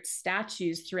parts,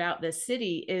 statues throughout the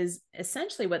city, is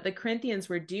essentially what the Corinthians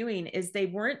were doing is they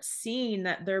weren't seeing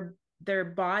that their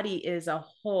body is a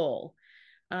whole.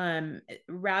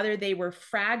 Rather, they were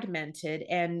fragmented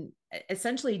and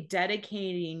essentially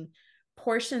dedicating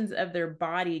portions of their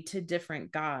body to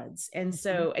different gods. And Mhm.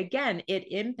 so, again,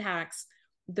 it impacts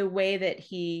the way that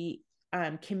he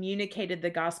communicated the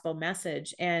gospel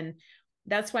message. And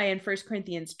that's why in First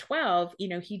Corinthians 12,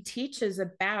 he teaches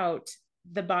about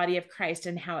the body of Christ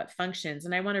and how it functions.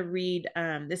 And I want to read,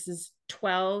 this is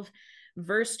 12,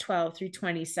 verse 12 through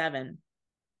 27.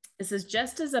 This is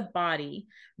just as a body,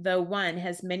 though one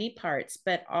has many parts,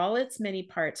 but all its many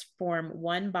parts form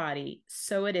one body,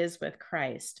 so it is with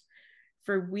Christ.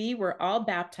 For we were all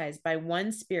baptized by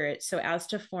one Spirit so as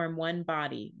to form one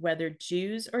body, whether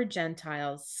Jews or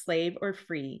Gentiles, slave or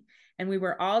free, and we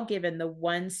were all given the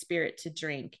one Spirit to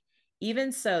drink.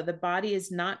 Even so, the body is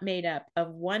not made up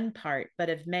of one part, but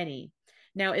of many.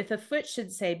 Now, if a foot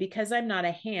should say, because I'm not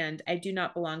a hand, I do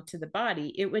not belong to the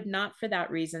body, it would not for that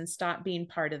reason stop being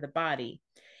part of the body.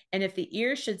 And if the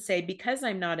ear should say, because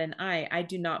I'm not an eye, I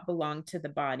do not belong to the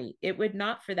body, it would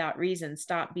not for that reason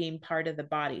stop being part of the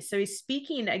body. So he's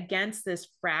speaking against this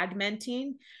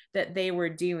fragmenting that they were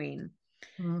doing.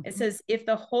 It Mhm. says, if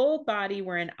the whole body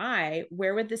were an eye,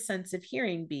 where would the sense of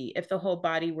hearing be? If the whole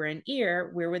body were an ear,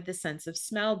 where would the sense of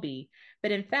smell be?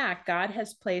 But in fact, God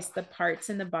has placed the parts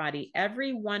in the body,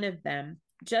 every one of them,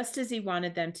 just as he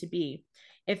wanted them to be.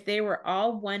 If they were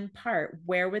all one part,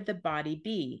 where would the body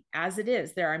be? As it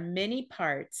is, there are many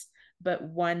parts, but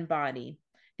one body.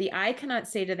 The eye cannot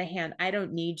say to the hand, I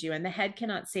don't need you, and the head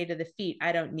cannot say to the feet,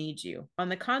 I don't need you. On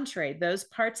the contrary, those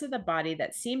parts of the body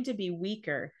that seem to be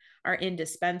weaker are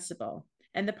indispensable.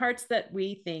 And the parts that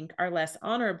we think are less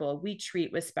honorable, we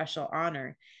treat with special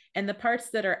honor. And the parts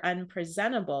that are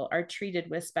unpresentable are treated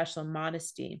with special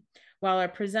modesty, while our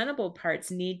presentable parts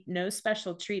need no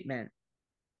special treatment.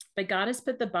 But God has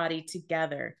put the body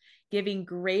together, giving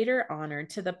greater honor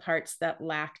to the parts that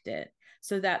lacked it,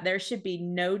 so that there should be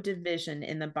no division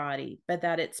in the body, but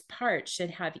that its parts should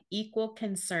have equal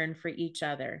concern for each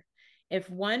other. If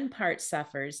one part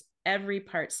suffers, every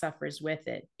part suffers with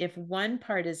it. If one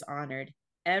part is honored,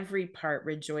 every part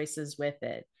rejoices with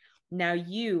it. Now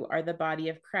you are the body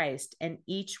of Christ, and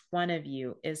each one of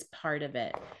you is part of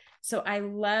it. So I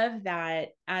love that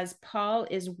as Paul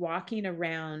is walking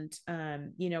around,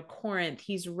 Corinth,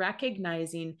 he's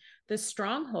recognizing the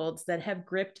strongholds that have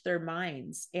gripped their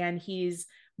minds, and he's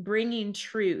bringing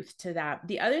truth to that.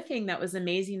 The other thing that was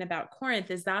amazing about Corinth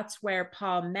is that's where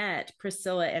Paul met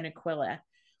Priscilla and Aquila,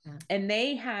 Yeah. and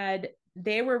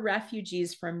they were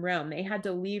refugees from Rome. They had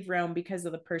to leave Rome because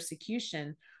of the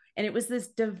persecution. And it was this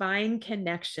divine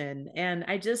connection. And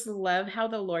I just love how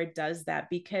the Lord does that Yeah.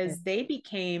 because they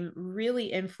became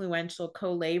really influential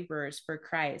co-laborers for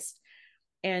Christ.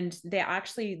 And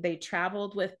they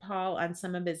traveled with Paul on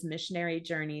some of his missionary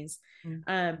journeys.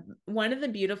 Mhm. One of the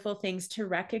beautiful things to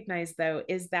recognize, though,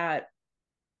 is that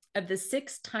of the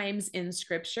 6 times in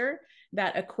scripture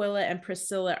that Aquila and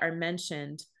Priscilla are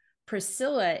mentioned,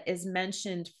 Priscilla is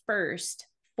mentioned first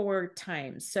 4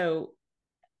 times. So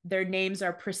their names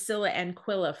are Priscilla and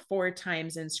Aquila 4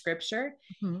 times in scripture.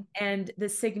 Mhm. And the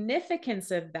significance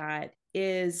of that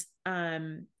is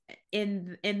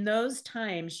in those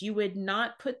times, you would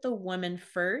not put the woman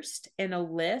first in a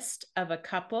list of a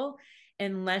couple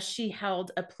unless she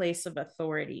held a place of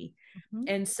authority. Mhm.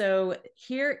 And so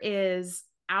here is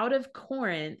out of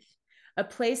Corinth, a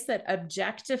place that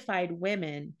objectified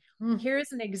women. Mhm.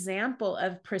 Here's an example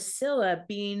of Priscilla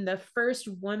being the first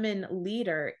woman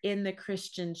leader in the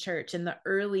Christian church, in the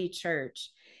early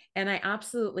church. And I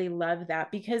absolutely love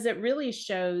that because it really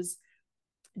shows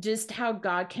just how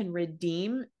God can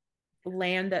redeem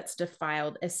land that's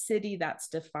defiled, a city that's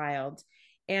defiled.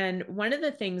 And one of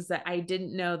the things that I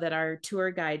didn't know that our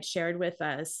tour guide shared with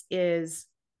us is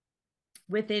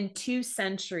within 2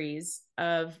 centuries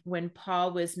of when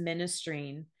Paul was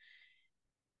ministering,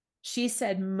 she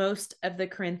said most of the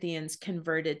Corinthians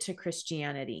converted to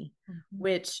Christianity, Mhm.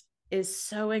 which is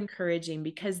so encouraging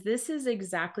because this is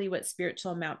exactly what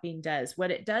spiritual mapping does.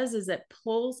 What it does is it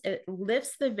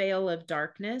lifts the veil of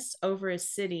darkness over a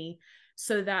city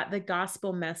so that the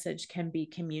gospel message can be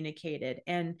communicated.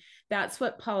 And that's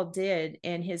what Paul did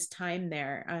in his time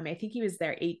there. I think he was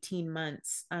there 18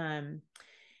 months.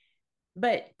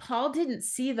 But Paul didn't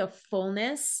see the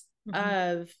fullness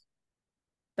Mhm. of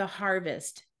the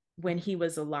harvest when he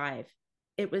was alive.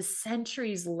 It was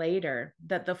centuries later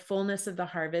that the fullness of the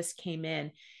harvest came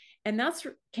in. And that's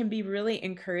can be really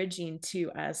encouraging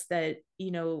to us that,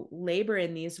 labor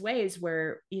in these ways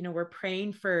where, we're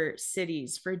praying for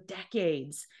cities for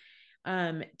decades,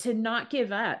 to not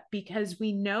give up, because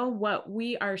we know what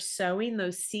we are sowing,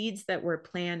 those seeds that we're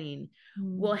planting,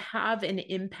 will Mm. have an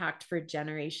impact for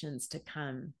generations to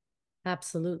come.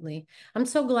 Absolutely. I'm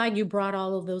so glad you brought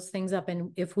all of those things up.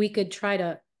 And if we could try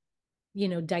to,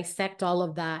 dissect all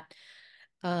of that,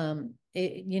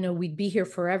 we'd be here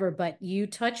forever. But you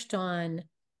touched on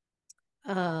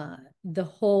the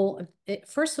whole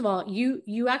first of all,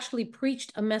 you actually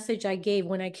preached a message I gave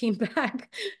when I came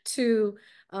back to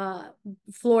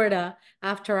Florida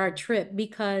after our trip,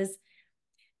 because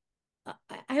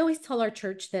I always tell our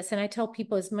church this, and I tell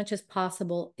people as much as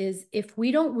possible, is if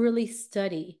we don't really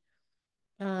study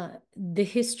the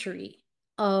history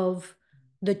of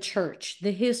the church,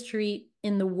 the history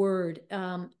in the word.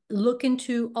 Look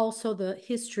into also the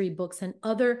history books and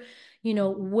other,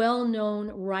 well-known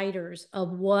writers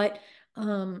of what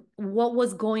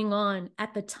was going on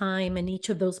at the time in each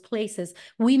of those places.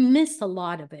 We missed a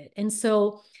lot of it. And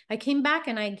so I came back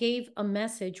and I gave a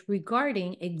message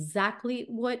regarding exactly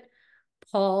what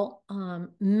Paul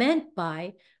meant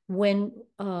by when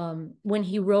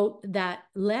he wrote that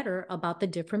letter about the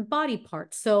different body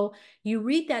parts. So you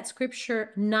read that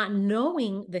scripture not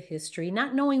knowing the history,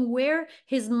 not knowing where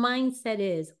his mindset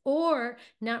is, or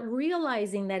not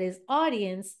realizing that his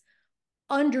audience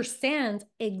understands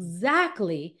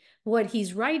exactly what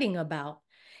he's writing about.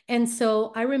 And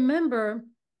so I remember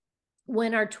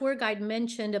when our tour guide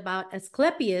mentioned about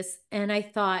Asclepius, and I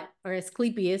thought, or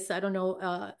Asclepius, I don't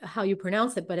know how you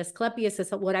pronounce it, but Asclepius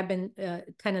is what I've been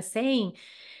kind of saying.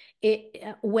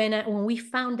 When we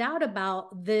found out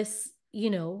about this,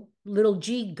 little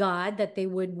g god that they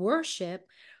would worship,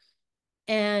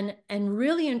 and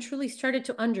really and truly started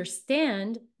to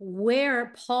understand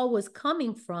where Paul was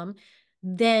coming from,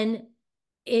 then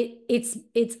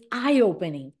it's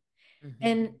eye-opening. Mm-hmm.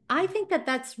 And I think that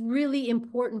that's really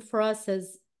important for us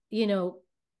as, you know,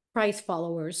 Christ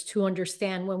followers to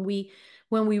understand when we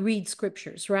read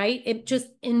scriptures, right? It just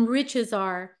enriches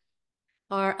our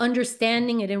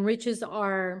understanding, it enriches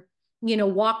our,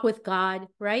 walk with God,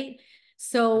 right?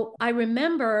 So I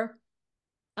remember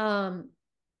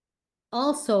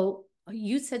also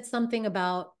you said something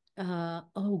about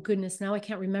oh goodness, now I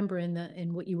can't remember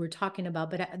in what you were talking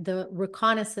about, but the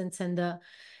reconnaissance and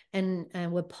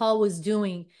and what Paul was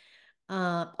doing.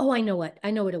 Oh, I know what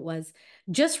it was.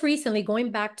 Just recently,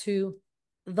 going back to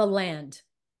the land.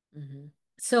 Mm-hmm.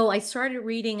 So I started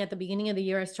reading at the beginning of the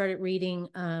year, I started reading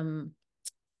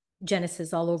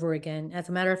Genesis all over again. As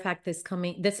a matter of fact,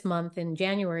 this month in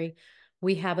January,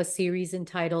 we have a series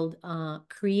entitled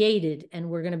Created, and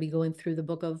we're going to be going through the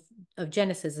book of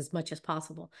Genesis as much as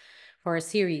possible for our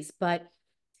series. But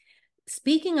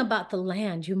speaking about the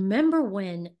land, you remember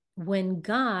when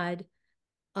God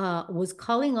was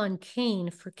calling on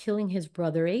Cain for killing his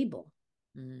brother Abel.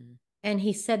 Mm-hmm. And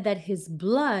he said that his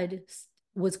blood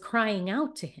was crying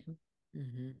out to him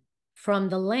Mm-hmm. from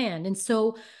the land. And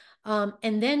so,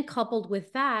 and then coupled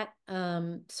with that,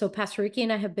 so Pastor Ricky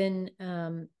and I have been,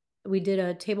 we did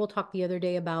a table talk the other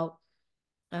day about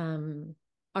um,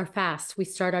 our fast. We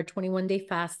start our 21-day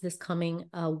fast this coming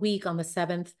week on the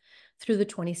 7th through the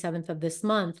 27th of this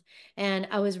month. And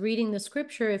I was reading the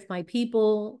scripture, if my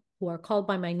people who are called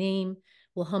by my name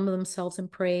will humble themselves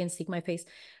and pray and seek my face,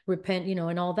 repent,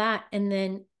 and all that. And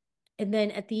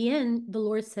then at the end, the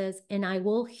Lord says, and I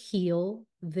will heal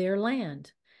their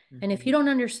land. And if Mm-hmm. you don't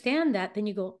understand that, then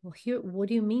you go, well, here, what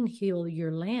do you mean heal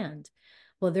your land?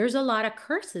 Well, there's a lot of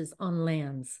curses on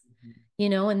lands,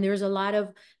 and there's a lot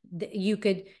of you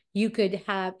could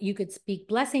speak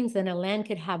blessings, and a land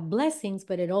could have blessings,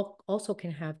 but it also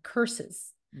can have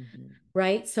curses, Mm-hmm.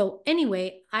 right? So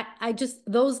anyway, I just,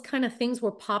 those kind of things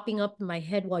were popping up in my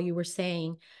head while you were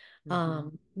saying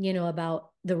Mm-hmm.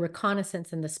 about the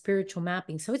reconnaissance and the spiritual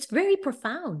mapping. So it's very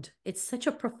profound. It's such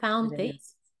a It profound thing.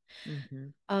 is.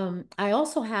 Mm-hmm. I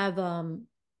also have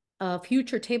a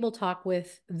future table talk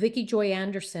with Vicki Joy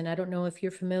Anderson. I don't know if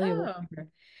you're familiar with Oh, her.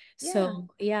 yeah. So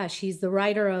yeah, she's the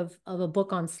writer of a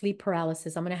book on sleep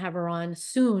paralysis. I'm going to have her on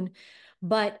soon.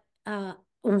 But while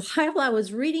I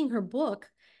was reading her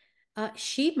book,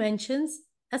 she mentions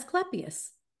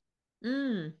Asclepius.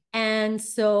 Mm. And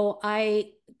so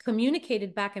I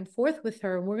communicated back and forth with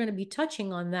her. And we're going to be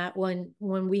touching on that when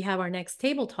we have our next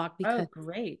table talk, Oh, because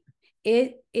great.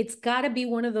 it's got to be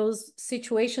one of those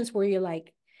situations where you're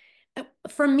like,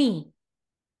 for me,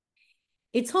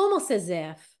 it's almost as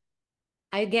if,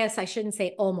 I guess I shouldn't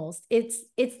say almost. It's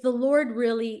the Lord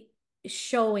really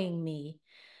showing me,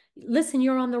 listen,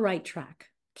 you're on the right track.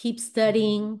 Keep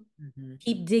studying, Mm-hmm.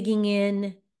 keep digging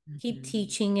in, keep Mm-hmm.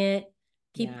 teaching it,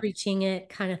 keep Yeah, preaching it,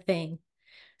 kind of thing.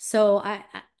 So I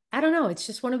don't know. It's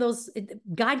just one of those.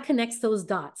 God connects those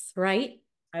dots, right?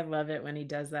 I love it when he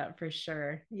does that for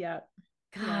sure. Yep.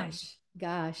 Yep.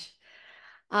 Gosh.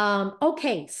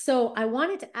 Okay, so I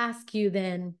wanted to ask you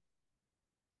then,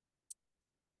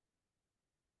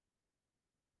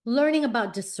 learning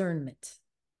about discernment.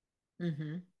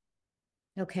 Mm-hmm.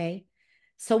 Okay.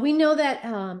 So we know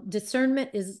that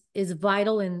discernment is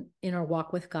vital in our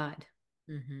walk with God.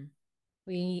 Mm-hmm.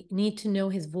 We need to know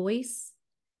his voice.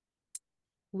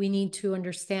 We need to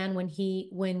understand when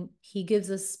he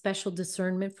gives us special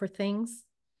discernment for things.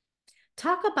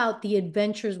 Talk about the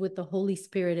adventures with the Holy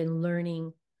Spirit and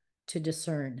learning to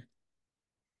discern.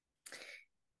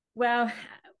 Well,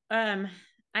 um,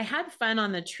 I had fun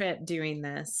on the trip doing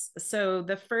this. So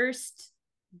the first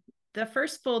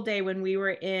full day when we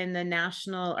were in the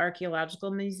National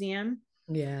Archaeological Museum,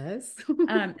 Yes.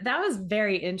 that was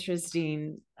very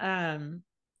interesting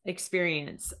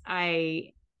experience.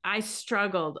 I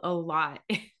struggled a lot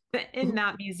in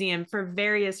that museum for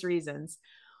various reasons.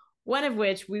 One of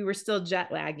which, we were still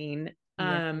jet lagging.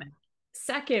 Yeah.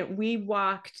 Second, we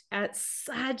walked at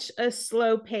such a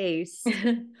slow pace.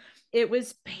 It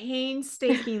was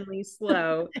painstakingly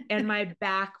slow, and my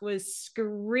back was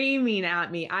screaming at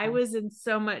me. I was in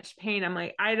so much pain. I'm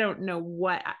like, I don't know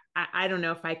what, I don't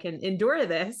know if I can endure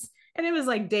this. And it was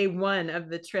like day one of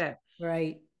the trip.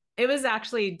 Right. It was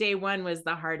actually day one was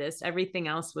the hardest. Everything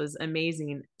else was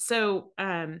amazing. So,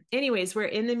 anyways, we're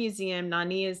in the museum.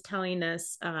 Nani is telling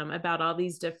us about all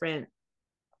these different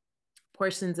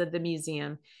portions of the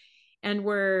museum, and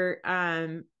we're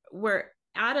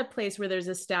at a place where there's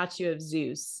a statue of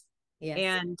Zeus. Yes.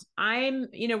 And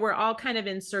we're all kind of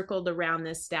encircled around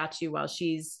this statue while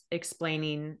she's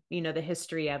explaining, the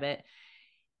history of it.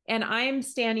 And I'm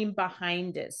standing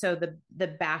behind it, so the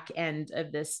back end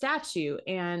of this statue.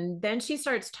 And then she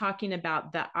starts talking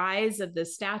about the eyes of the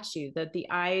statue, that the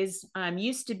eyes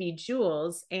used to be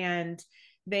jewels, and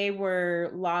they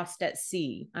were lost at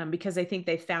sea, because I think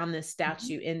they found this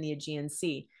statue Mhm. in the Aegean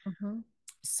Sea. Mhm.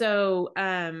 So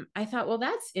I thought, well,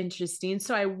 that's interesting.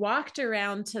 So I walked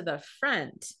around to the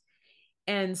front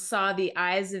and saw the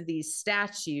eyes of these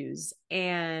statues.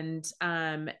 And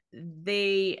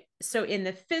so in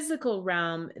the physical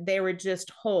realm, they were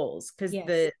just holes, because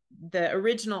Yes. the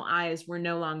original eyes were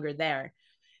no longer there.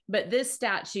 But this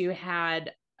statue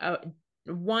had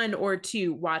one or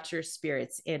two watcher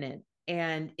spirits in it,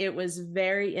 and it was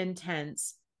very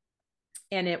intense.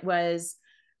 And it was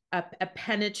a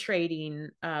penetrating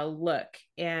look.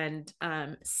 And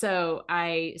so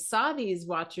I saw these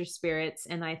watcher spirits,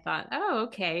 and I thought, oh,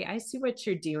 okay, I see what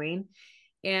you're doing.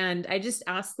 And I just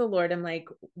asked the Lord, I'm like,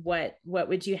 what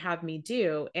would you have me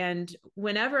do? And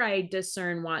whenever I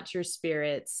discern watcher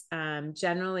spirits,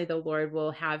 generally the Lord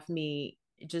will have me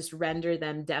just render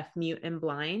them deaf, mute, and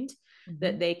blind,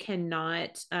 that Mhm. they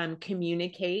cannot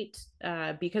communicate,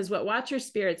 because what watcher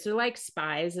spirits are, like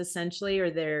spies essentially, or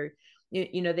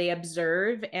they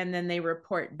observe and then they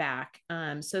report back.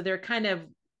 So they're kind of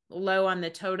low on the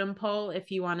totem pole,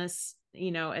 if you want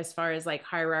to, as far as like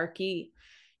hierarchy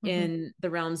Mhm. in the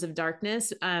realms of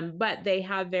darkness. But they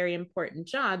have very important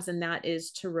jobs, and that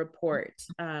is to report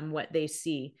what they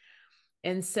see.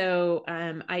 And so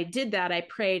I did that. I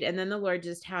prayed, and then the Lord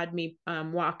just had me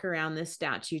walk around this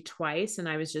statue twice, and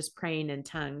I was just praying in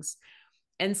tongues.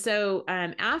 And so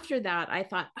after that, I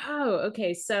thought, oh,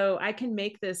 okay, so I can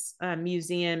make this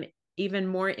museum even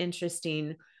more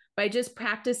interesting by just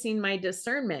practicing my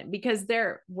discernment, because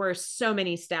there were so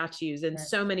many statues and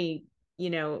so Yes. many,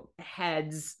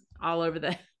 heads all over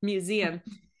the museum.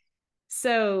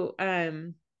 So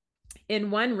in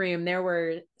one room there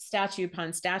were statue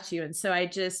upon statue, and so I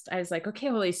was like, okay,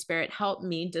 Holy Spirit, help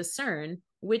me discern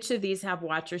which of these have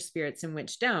watcher spirits and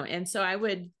which don't. And so I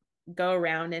would go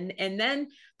around, and then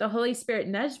the Holy Spirit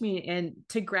nudged me and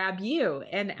to grab you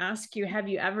and ask you, have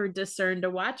you ever discerned a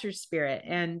watcher spirit?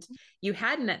 And you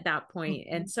hadn't at that point.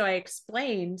 And Mhm. so I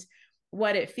explained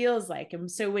what it feels like.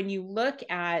 And so when you look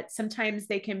at, sometimes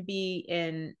they can be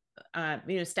in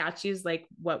statues like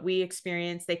what we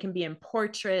experience. They can be in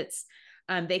portraits.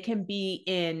 They can be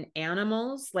in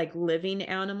animals, like living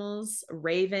animals,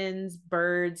 ravens,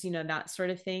 birds, that sort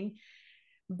of thing.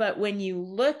 But when you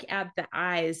look at the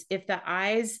eyes, if the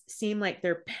eyes seem like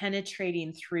they're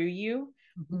penetrating through you,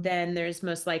 Mhm. then there's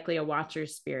most likely a watcher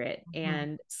spirit. Mhm.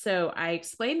 And so I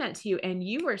explained that to you, and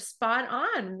you were spot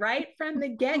on right from the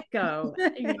get go.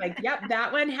 You're like, yep,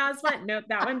 that one has one. Nope,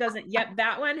 that one doesn't. Yep,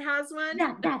 that one has one.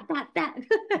 That.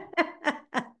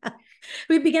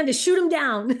 We began to shoot him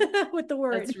down with the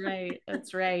word. That's right.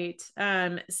 That's right.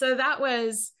 So that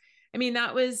was, I mean,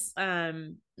 that was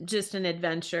just an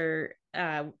adventure in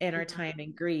our Yeah. time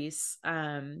in Greece.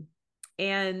 And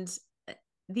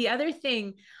the other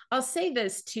thing, I'll say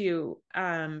this too,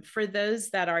 for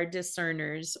those that are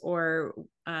discerners or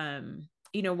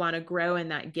want to grow in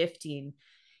that gifting,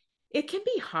 it can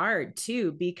be hard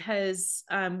too, because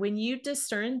when you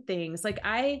discern things, like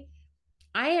I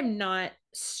am not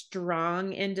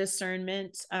strong in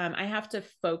discernment. I have to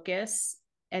focus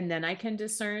and then I can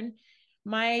discern.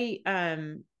 My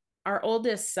Our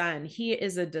oldest son, he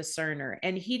is a discerner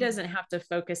and he doesn't have to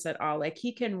focus at all. Like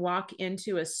he can walk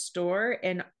into a store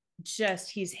and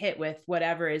just he's hit with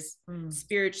whatever is Mm.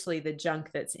 spiritually the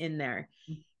junk that's in there.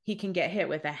 He can get hit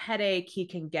with a headache, he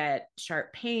can get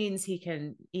sharp pains, he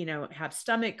can, have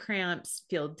stomach cramps,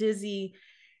 feel dizzy.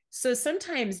 So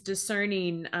sometimes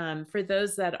discerning, for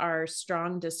those that are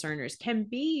strong discerners, can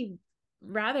be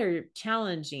rather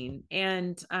challenging.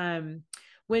 And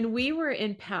when we were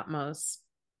in Patmos,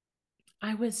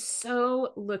 I was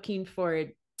so looking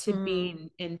forward to Mm.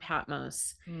 being in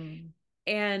Patmos. Mm.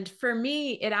 And for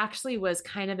me, it actually was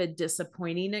kind of a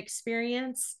disappointing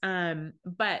experience.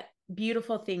 But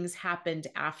beautiful things happened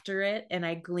after it, and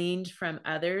I gleaned from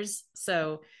others.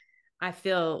 So I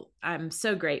feel I'm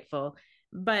so grateful.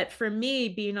 But for me,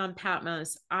 being on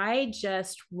Patmos, I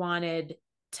just wanted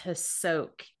to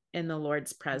soak in the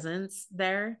Lord's presence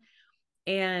there.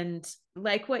 And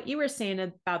like what you were saying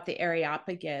about the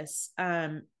Areopagus,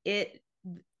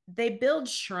 they build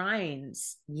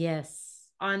shrines Yes.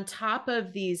 on top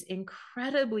of these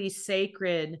incredibly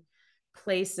sacred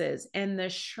places. And the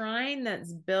shrine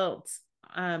that's built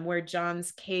where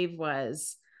John's cave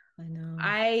was, I know.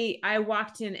 I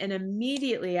walked in and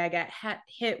immediately I got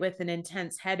hit with an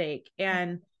intense headache.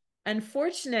 And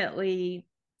unfortunately,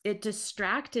 it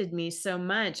distracted me so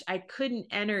much. I couldn't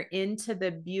enter into the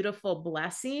beautiful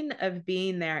blessing of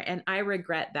being there. And I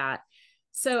regret that.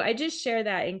 So I just share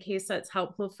that in case that's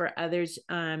helpful for others.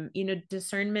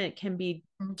 Discernment can be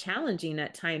challenging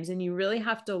at times, and you really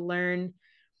have to learn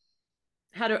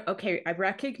how to, okay, I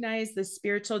recognize the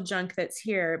spiritual junk that's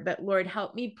here, but Lord,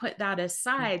 help me put that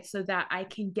aside so that I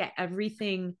can get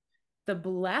everything, the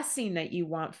blessing that you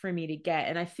want for me to get.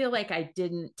 And I feel like I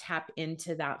didn't tap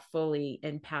into that fully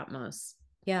in Patmos.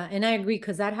 Yeah, and I agree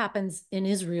because that happens in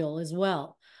Israel as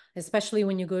well, especially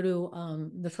when you go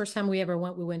to the first time we ever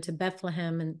went, we went to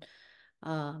Bethlehem and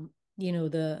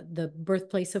the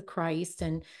birthplace of Christ.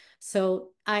 And so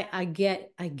I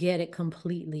get it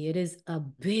completely. It is a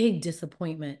big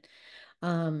disappointment.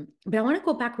 But I want to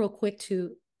go back real quick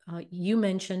to you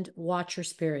mentioned watcher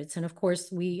spirits. And of course,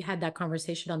 we had that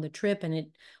conversation on the trip and it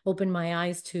opened my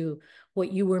eyes to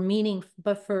what you were meaning.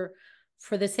 But for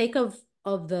the sake of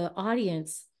the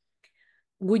audience,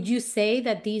 would you say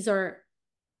that these are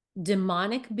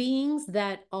demonic beings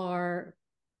that are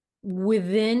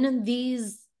within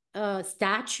these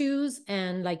statues?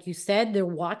 And like you said, they're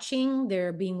watching,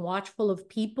 they're being watchful of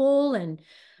people. And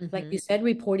like you Mm-hmm. said,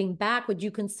 reporting back. Would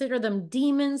you consider them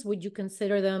demons? Would you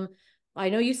consider them? I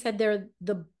know you said they're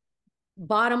the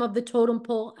bottom of the totem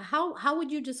pole. How would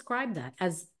you describe that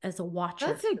as a watcher?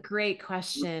 That's a great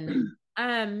question.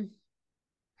 Um,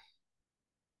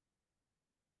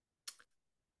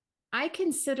 I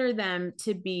consider them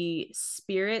to be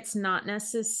spirits, not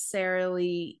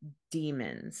necessarily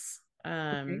demons.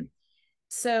 Okay.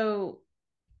 So,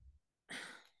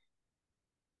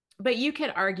 but you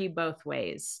could argue both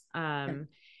ways. Yeah.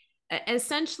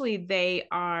 Essentially, they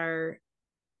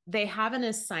have an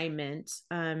assignment,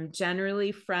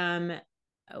 generally from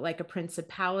like a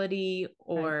principality,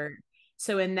 Right. or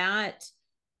so in that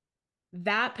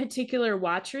particular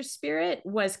watcher spirit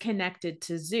was connected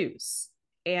to Zeus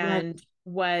Right. and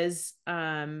was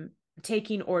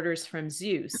taking orders from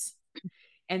Zeus.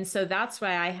 And so that's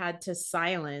why I had to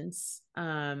silence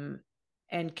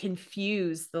and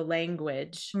confuse the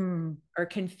language Mm, or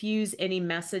confuse any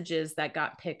messages that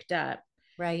got picked up,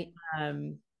 right.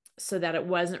 um, so that it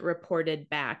wasn't reported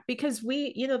back, because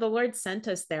the Lord sent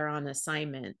us there on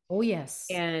assignment. Oh yes.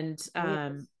 And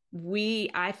Oh yes.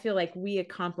 I feel like we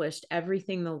accomplished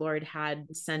everything the Lord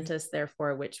had sent Right. us there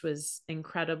for, which was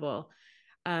incredible.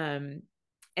 Um,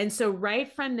 and so right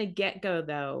from the get-go,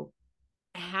 though,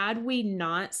 had we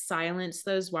not silenced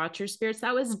those watcher spirits,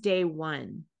 that was day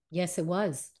one. Yes, it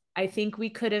was. I think we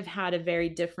could have had a very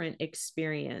different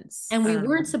experience. And we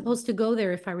weren't supposed to go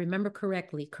there, if I remember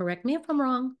correctly. Correct me if I'm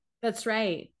wrong. That's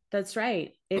right. That's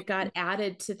right. It got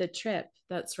added to the trip.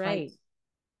 That's Right. right.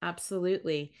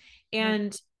 Absolutely. Yeah.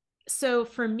 And so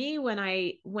for me, when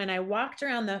I walked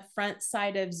around the front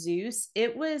side of Zeus,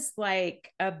 it was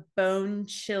like a bone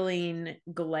chilling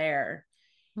glare.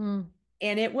 Mm.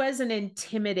 And it was an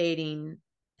intimidating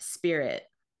spirit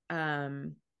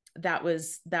that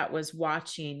was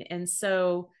watching. And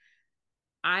so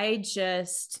I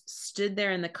just stood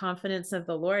there in the confidence of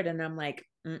the Lord, and I'm like,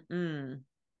 mm-mm.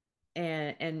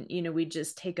 And we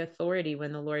just take authority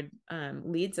when the Lord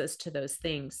leads us to those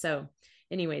things. So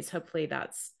anyways, hopefully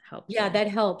that's Yeah, helpful. that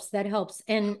helps. That helps.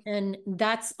 And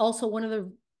that's also one of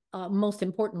the most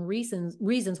important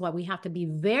reasons why we have to be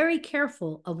very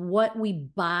careful of what we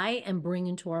buy and bring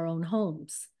into our own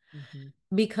homes, Mm-hmm.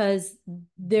 because Mm-hmm.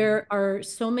 there are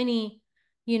so many,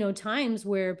 times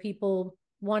where people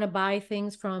want to buy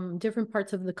things from different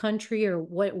parts of the country or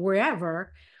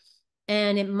wherever,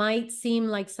 and it might seem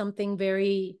like something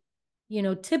very,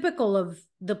 typical of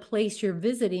the place you're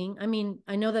visiting. I mean,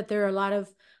 I know that there are a lot of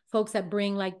folks that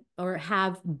bring like or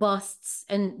have busts,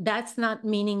 and that's not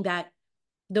meaning that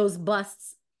those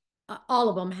busts, all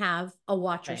of them have a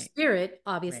watcher Right. spirit,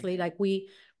 Right. obviously, like we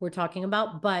were talking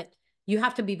about, but you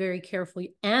have to be very careful.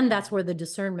 And that's where the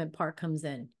discernment part comes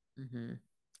in. Mm-hmm.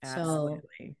 So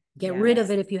Absolutely. get rid of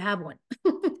Yes. it if you have one.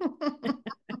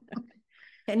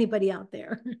 Anybody out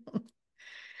there?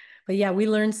 But yeah, we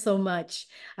learned so much.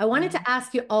 I wanted Yeah. to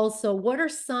ask you also, what are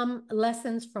some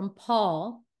lessons from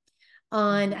Paul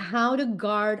on Mhm. how to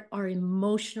guard our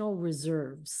emotional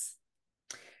reserves?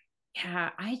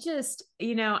 Yeah,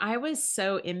 I was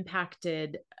so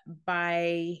impacted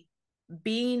by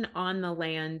being on the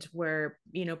land where,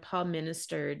 Paul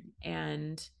ministered,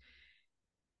 and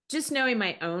just knowing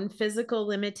my own physical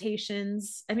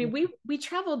limitations. I Yeah, mean, we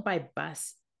traveled by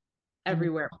bus I know.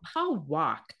 everywhere. Paul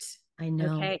walked, I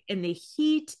know. okay, in the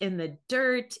heat, in the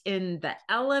dirt, in the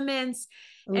elements.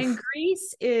 And Oof.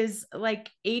 Greece is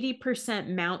like 80%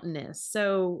 mountainous.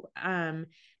 So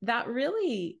that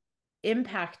really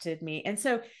impacted me. And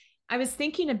so I was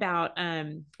thinking about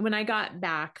when I got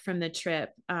back from the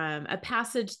trip, a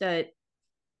passage that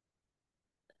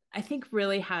I think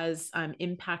really has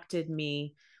impacted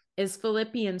me is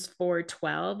Philippians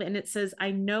 4:12, and it says,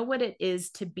 I know what it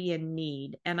is to be in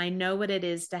need, and I know what it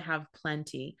is to have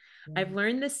plenty. Yeah, I've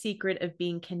learned the secret of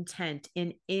being content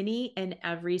in any and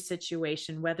every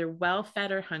situation, whether well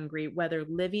fed or hungry, whether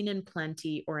living in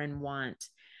plenty or in want.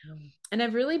 yeah, And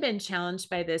I've really been challenged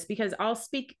by this because I'll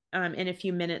speak in a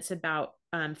few minutes about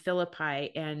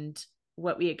Philippi and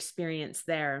what we experienced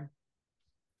there.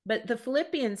 But the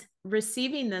Philippians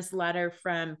receiving this letter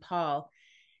from Paul,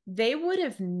 they would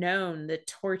have known the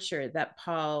torture that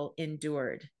Paul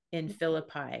endured in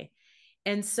Philippi.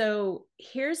 And so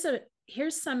here's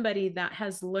somebody that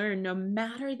has learned, no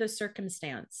matter the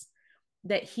circumstance,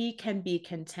 that he can be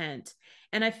content.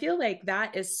 And I feel like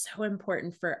that is so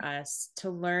important for us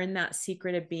to learn that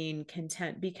secret of being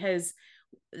content, because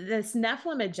this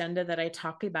Nephilim agenda that I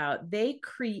talk about, they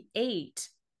create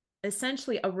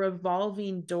essentially a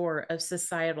revolving door of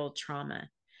societal trauma.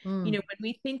 mm, When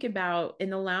we think about in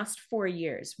the last 4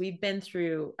 years, we've been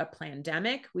through a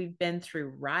pandemic, we've been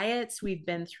through riots, we've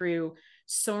been through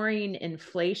soaring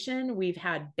inflation, we've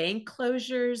had bank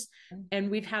closures,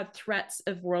 and we've had threats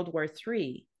of World War III.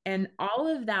 mm, And all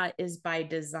of that is by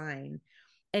design.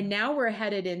 And now we're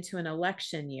headed into an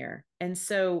election year. And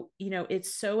so,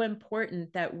 it's so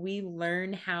important that we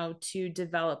learn how to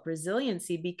develop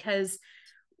resiliency, because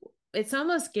it's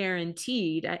almost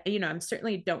guaranteed. I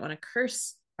certainly don't want to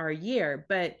curse our year,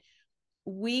 but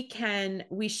we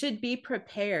should be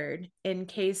prepared in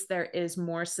case there is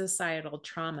more societal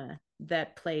trauma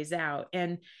that plays out.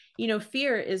 And,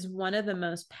 fear is one of the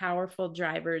most powerful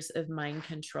drivers of mind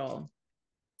control.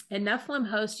 And Nephilim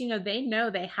hosts, they know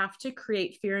they have to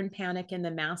create fear and panic in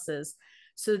the masses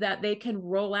so that they can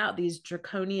roll out these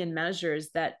draconian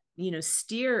measures that,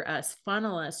 steer us,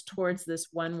 funnel us towards this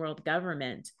one world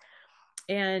government.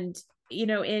 And,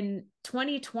 in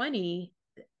 2020,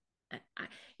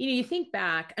 you think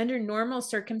back under normal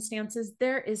circumstances,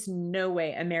 there is no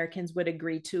way Americans would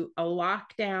agree to a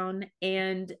lockdown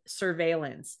and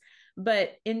surveillance.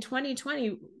 But in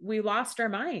 2020, we lost our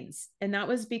minds, and that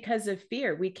was because of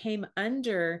fear. We came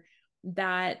under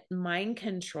that mind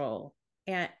control.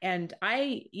 And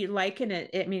I liken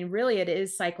it, I mean, really, it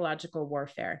is psychological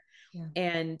warfare. yeah,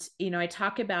 And, I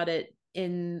talk about it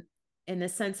in the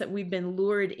sense that we've been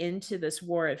lured into this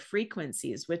war of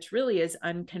frequencies, which really is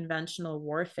unconventional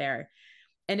warfare.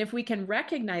 And if we can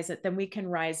recognize it, then we can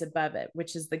rise above it,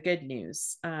 which is the good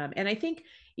news. And I think,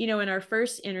 in our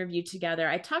first interview together,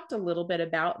 I talked a little bit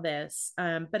about this,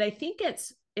 but I think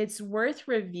it's worth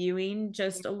reviewing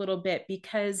just a little bit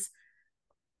because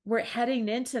we're heading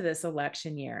into this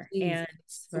election year, and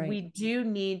Jesus, right. we do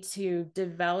need to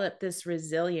develop this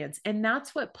resilience. And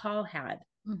that's what Paul had,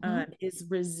 Mm-hmm. is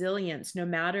resilience no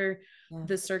matter Yeah.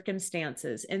 the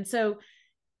circumstances. And so,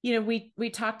 we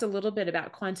talked a little bit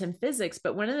about quantum physics,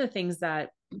 but one of the things that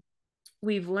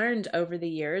we've learned over the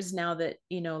years, now that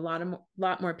a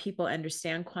lot more people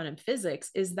understand quantum physics,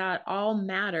 is that all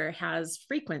matter has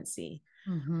frequency.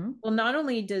 Mm-hmm. Well, not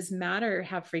only does matter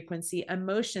have frequency,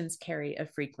 emotions carry a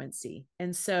frequency.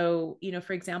 And so,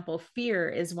 for example, fear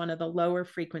is one of the lower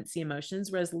frequency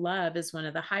emotions, whereas love is one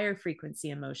of the higher frequency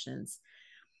emotions.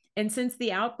 And since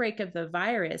the outbreak of the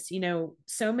virus,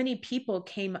 so many people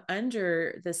came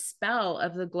under the spell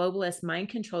of the globalist mind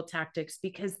control tactics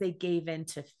because they gave in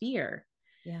to fear.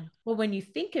 Yeah. Well, when you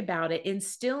think about it,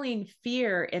 instilling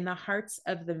fear in the hearts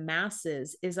of the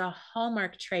masses is a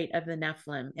hallmark trait of the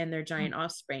Nephilim and their giant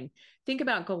offspring. Think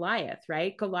about Goliath,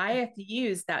 right? Goliath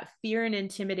used that fear and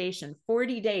intimidation.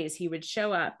 40 days he would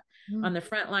show up Mm-hmm. on the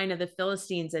front line of the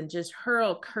Philistines and just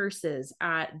hurl curses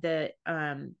at the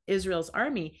Israel's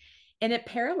army, and it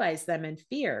paralyzed them in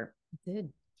fear. It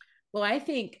did. Well, I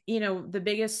think,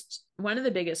 one of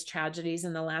the biggest tragedies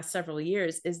in the last several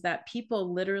years is that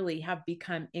people literally have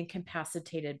become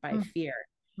incapacitated by fear.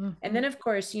 And Mm-hmm. then, of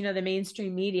course, the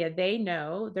mainstream media, they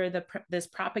know they're this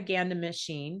propaganda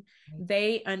machine. Right.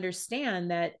 They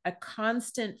understand that a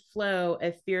constant flow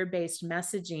of fear-based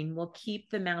messaging will keep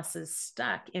the masses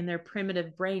stuck in their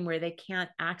primitive brain where they can't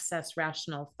access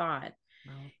rational thought.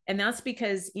 Wow. And that's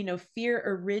because, fear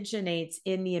originates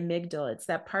in the amygdala. It's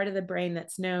that part of the brain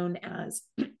that's known as,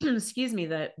 excuse me,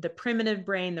 the primitive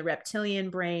brain, the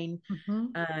reptilian brain.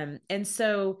 Mm-hmm. And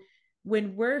so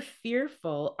when we're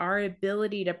fearful, our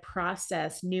ability to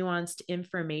process nuanced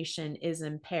information is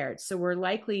impaired. So we're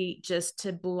likely just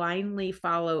to blindly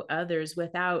follow others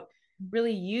without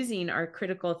really using our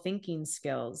critical thinking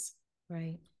skills.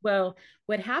 Right. Well,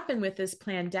 what happened with this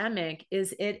pandemic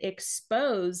is it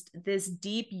exposed this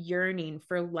deep yearning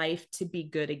for life to be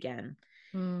good again.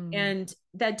 Mm. And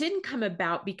that didn't come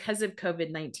about because of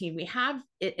COVID-19.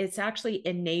 It's actually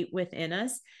innate within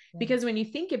us. Yeah. Because when you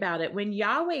think about it, when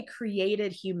Yahweh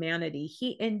created humanity,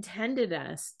 he intended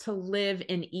us to live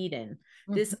in Eden,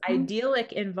 this Mm-hmm.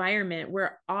 idyllic environment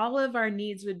where all of our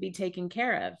needs would be taken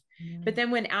care of. Yeah. But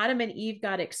then when Adam and Eve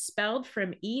got expelled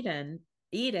from Eden,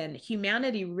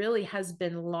 humanity really has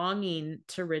been longing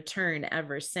to return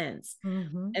ever since.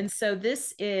 Mm-hmm. And so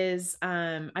this is,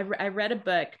 I read a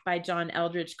book by John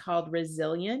Eldridge called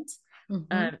Resilient.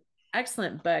 Mm-hmm. Um,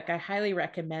 Excellent book. I highly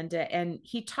recommend it. And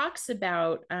he talks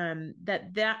about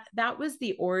that was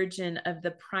the origin of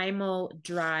the primal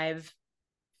drive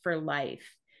for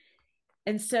life.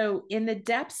 And so in the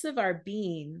depths of our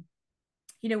being,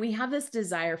 we have this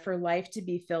desire for life to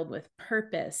be filled with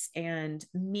purpose and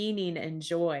meaning and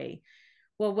joy.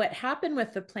 Well, what happened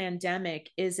with the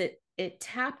pandemic is it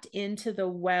tapped into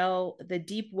the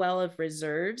deep well of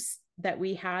reserves that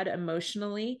we had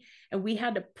emotionally, and we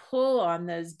had to pull on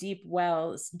those deep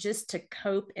wells just to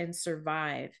cope and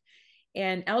survive.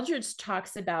 And Eldridge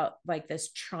talks about like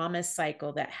this trauma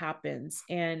cycle that happens.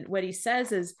 And what he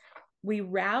says is we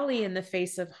rally in the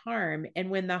face of harm. And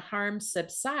when the harm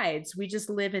subsides, we just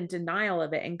live in denial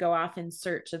of it and go off in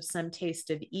search of some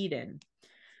taste of Eden.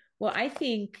 Well, I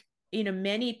think,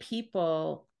 many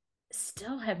people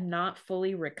still have not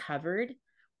fully recovered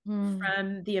Mm.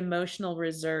 from the emotional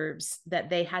reserves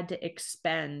that they had to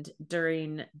expend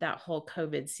during that whole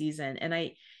COVID season.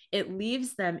 And it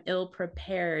leaves them ill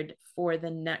prepared for the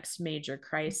next major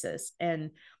crisis. And,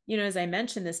 as I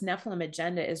mentioned, this Nephilim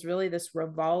agenda is really this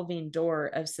revolving door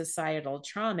of societal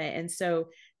trauma. And so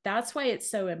that's why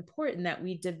it's so important that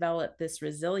we develop this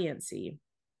resiliency.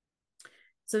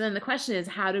 So then the question is,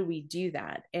 how do we do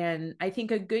that? And I think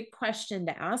a good question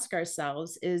to ask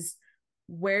ourselves is,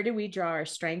 where do we draw our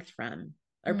strength from?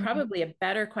 Or Mm. probably a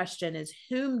better question is,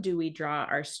 whom do we draw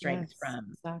our strength Yes,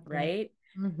 from? exactly. Right.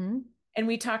 Mm-hmm. And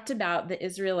we talked about the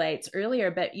Israelites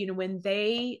earlier, but when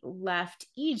they left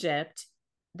Egypt,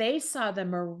 they saw the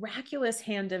miraculous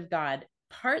hand of God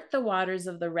part the waters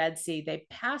of the Red Sea. They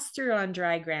pass through on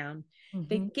dry ground. Mm-hmm.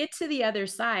 They get to the other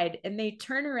side and they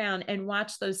turn around and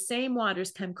watch those same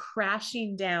waters come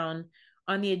crashing down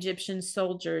on the Egyptian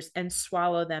soldiers and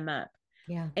swallow them up.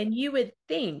 Yeah. And you would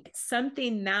think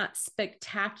something that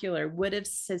spectacular would have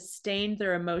sustained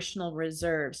their emotional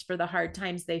reserves for the hard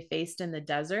times they faced in the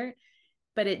desert.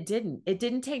 but it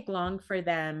didn't take long for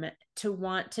them to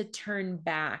want to turn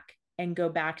back and go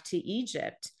back to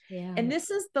Egypt. Yeah. And this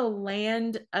is the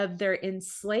land of their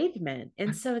enslavement.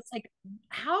 And so it's like,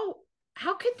 how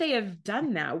how could they have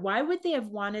done that? Why would they have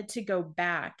wanted to go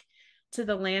back to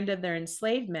the land of their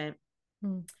enslavement?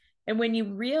 Mm. And when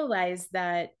you realize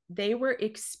that they were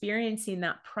experiencing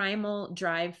that primal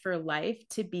drive for life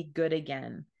to be good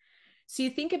again. So you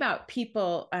think about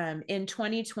people in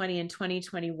 2020 and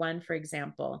 2021, for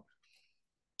example,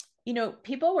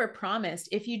 people were promised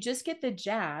if you just get the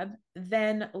jab,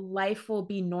 then life will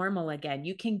be normal again.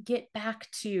 You can get back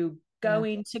to Yeah.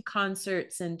 going to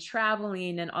concerts and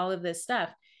traveling and all of this stuff.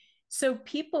 So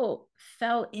people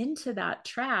fell into that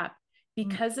trap Mm.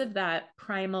 because of that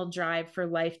primal drive for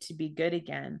life to be good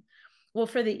again. Well,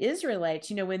 for the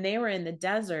Israelites, when they were in the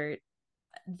desert,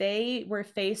 they were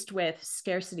faced with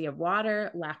scarcity of water,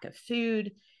 lack of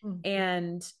food, Mm.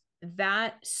 and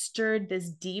that stirred this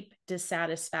deep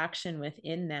dissatisfaction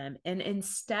within them. And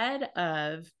instead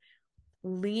of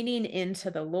leaning into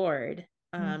the Lord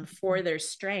Mm. for their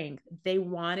strength, they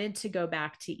wanted to go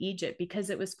back to Egypt because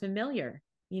it was familiar.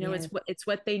 Yes. It's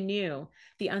what they knew.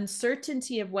 The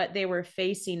uncertainty of what they were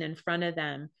facing in front of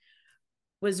them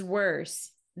was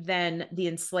worse than the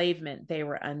enslavement they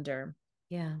were under.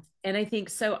 Yeah. And I think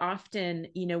so often,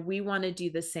 we want to do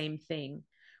the same thing.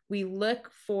 We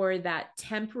look for that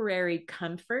temporary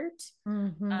comfort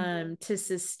Mm-hmm. to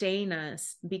sustain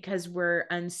us because we're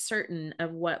uncertain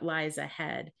of what lies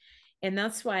ahead. And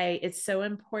that's why it's so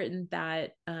important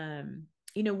that,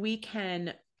 we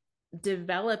can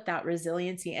develop that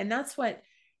resiliency. And that's what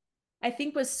I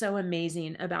think was so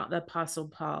amazing about the Apostle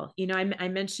Paul. I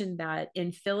mentioned that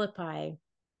in Philippi,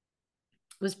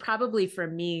 was probably for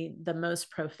me the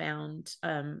most profound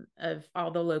of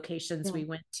all the locations Yeah. we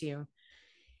went to.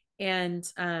 And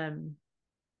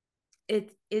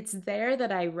it's there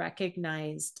that I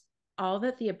recognized all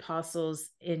that the apostles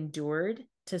endured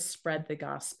to spread the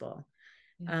gospel.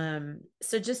 Yeah.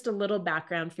 So just a little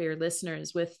background for your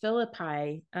listeners with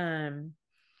Philippi.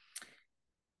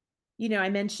 I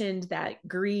mentioned that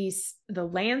Greece, the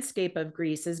landscape of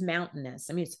Greece is mountainous.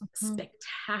 I mean, it's Mm-hmm.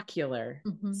 spectacular,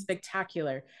 Mm-hmm.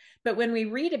 spectacular. But when we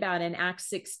read about in Acts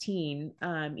 16,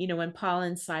 when Paul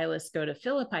and Silas go to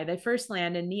Philippi, they first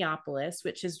land in Neapolis,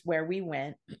 which is where we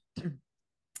went.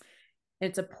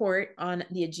 It's a port on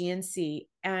the Aegean Sea.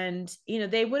 And,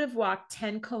 they would have walked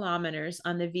 10 kilometers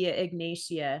on the Via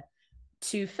Ignatia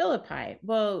to Philippi.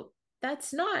 Well,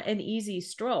 that's not an easy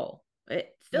stroll. Yeah.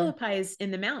 Philippi is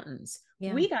in the mountains.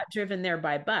 Yeah. We got driven there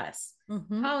by bus.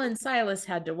 Mm-hmm. Paul and Silas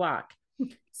had to walk.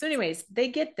 So, anyways, they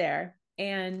get there.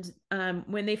 And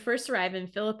when they first arrive in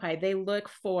Philippi, they look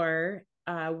for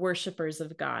worshipers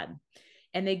of God.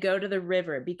 And they go to the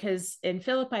river because in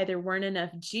Philippi, there weren't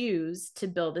enough Jews to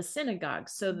build a synagogue.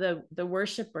 So the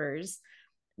worshipers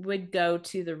would go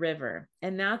to the river.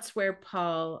 And that's where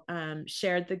Paul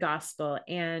shared the gospel.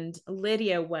 And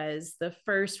Lydia was the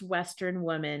first Western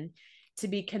woman to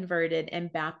be converted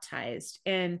and baptized.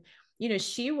 And,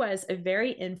 she was a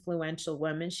very influential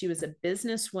woman. She was a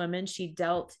businesswoman. She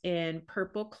dealt in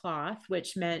purple cloth,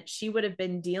 which meant she would have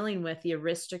been dealing with the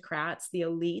aristocrats, the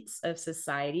elites of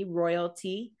society,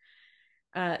 royalty.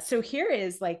 So here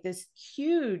is like this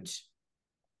huge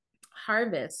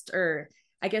harvest, or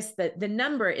I guess the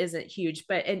number isn't huge,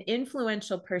 but an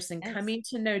influential person Yes. coming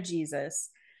to know Jesus.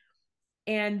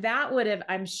 And that would have,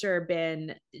 I'm sure,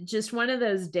 been just one of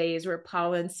those days where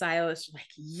Paul and Silas were like,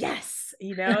 yes,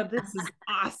 this is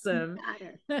awesome.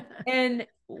 Got her. And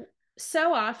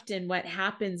so often what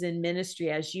happens in ministry,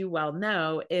 as you well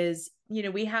know, is,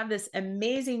 we have this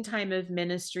amazing time of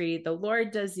ministry. The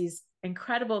Lord does these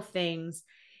incredible things,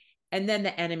 and then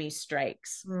the enemy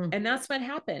strikes. Mm. And that's what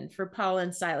happened for Paul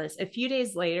and Silas. A few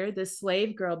days later, the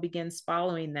slave girl begins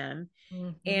following them,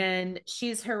 Mm-hmm. and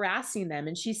she's harassing them.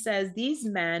 And she says, these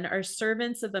men are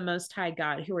servants of the Most High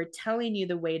God who are telling you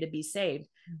the way to be saved.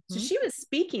 So Mm-hmm. she was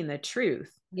speaking the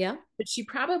truth, Yeah. but she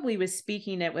probably was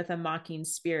speaking it with a mocking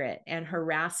spirit and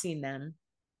harassing them.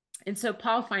 And so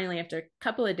Paul finally, after a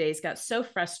couple of days, got so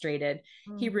frustrated,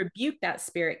 he Mm. rebuked that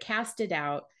spirit, cast it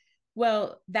out.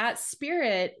 Well, that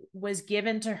spirit was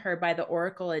given to her by the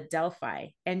oracle at Delphi,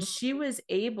 and she was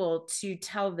able to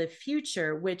tell the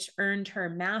future, which earned her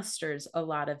masters a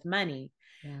lot of money.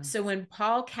 Yeah. So when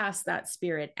Paul cast that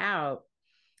spirit out,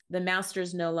 the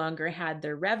masters no longer had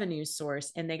their revenue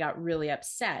source and they got really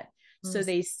upset. So Mm.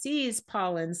 they seized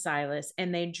Paul and Silas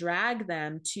and they dragged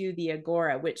them to the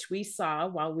agora, which we saw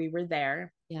while we were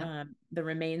there, Yeah. the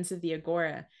remains of the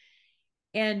agora.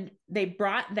 and they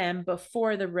brought them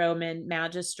before the Roman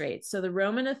magistrates. So the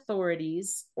Roman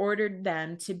authorities ordered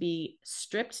them to be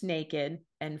stripped naked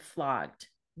and flogged.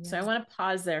 So I Yeah. want to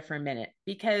pause there for a minute,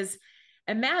 because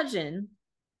imagine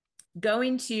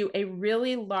going to a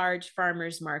really large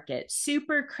farmers market,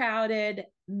 super crowded,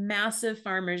 massive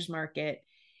farmers market,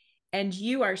 and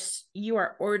you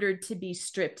are ordered to be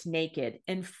stripped naked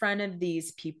in front of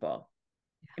these people.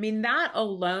 I mean, that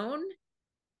alone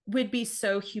would be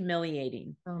so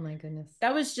humiliating. Oh my goodness.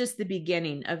 That was just the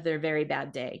beginning of their very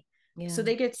bad day. So Yeah.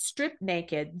 they get stripped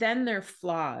naked, then they're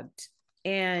flogged.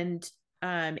 And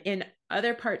in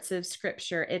other parts of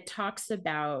scripture, it talks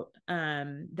about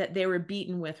that they were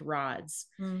beaten with rods.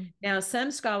 Mm, Now,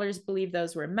 some scholars believe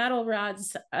those were metal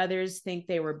rods, others think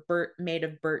they were made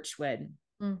of birch wood.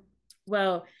 mm,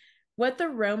 Well, what the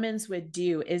Romans would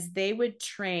do is they would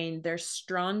train their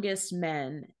strongest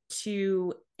men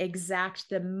to exact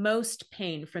the most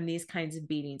pain from these kinds of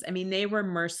beatings. I mean, they were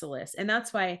merciless. And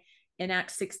that's why in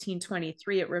Acts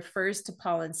 16:23, it refers to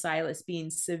Paul and Silas being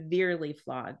severely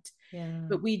flogged. yeah.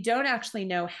 But we don't actually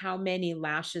know how many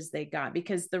lashes they got,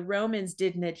 because the Romans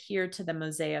didn't adhere to the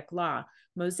Mosaic law.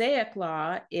 Mosaic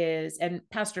law is, and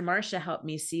Pastor Marcia helped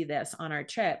me see this on our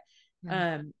trip.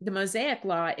 Yeah. The Mosaic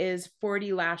law is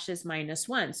 40 lashes minus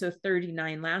one, so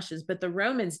 39 lashes, but the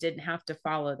Romans didn't have to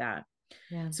follow that.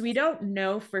 Yeah. So we don't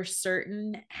know for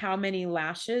certain how many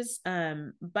lashes,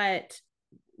 but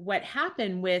what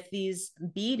happened with these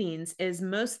beatings is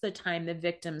most of the time the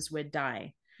victims would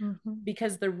die, Mhm.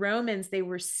 because the Romans, they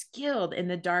were skilled in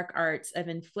the dark arts of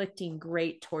inflicting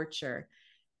great torture.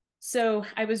 So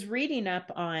I was reading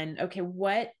up on, okay,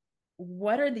 what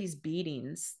are these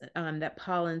beatings that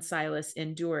Paul and Silas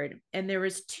endured? And there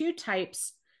was two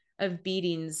types of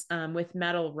beatings with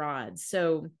metal rods.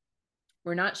 So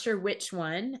we're not sure which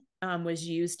one was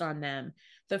used on them.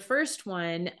 The first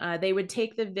one, they would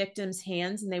take the victim's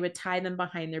hands and they would tie them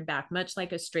behind their back, much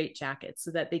like a straitjacket,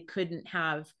 so that they couldn't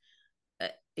have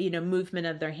movement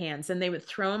of their hands. And they would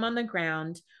throw them on the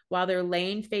ground while they're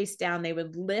laying face down. They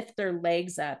would lift their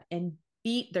legs up and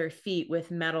beat their feet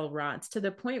with metal rods to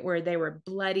the point where they were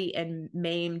bloody and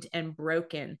maimed and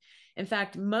broken. In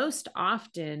fact, most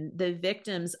often the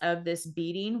victims of this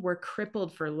beating were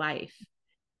crippled for life.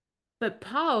 But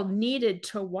Paul needed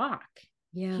to walk.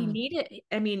 He Yeah. needed,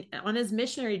 I mean, on his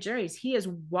missionary journeys, he is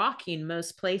walking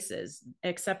most places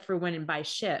except for when by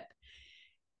ship.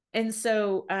 And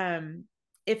so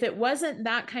if it wasn't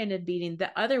that kind of beating,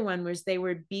 the other one was they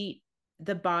would beat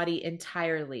the body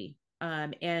entirely.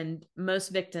 And most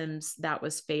victims, that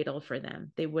was fatal for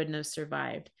them. They wouldn't have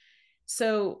survived.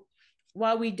 So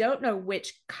while we don't know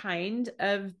which kind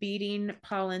of beating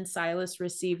Paul and Silas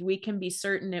received, we can be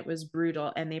certain it was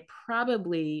brutal and they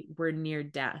probably were near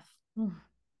death. Mm,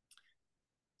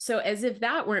 So, as if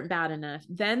that weren't bad enough,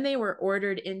 then they were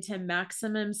ordered into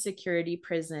maximum security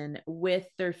prison with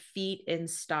their feet in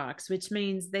stocks, which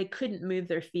means they couldn't move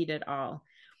their feet at all.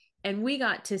 And we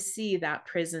got to see that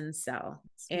prison cell.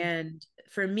 sweet. And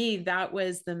for me, that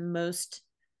was the most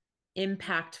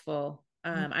impactful.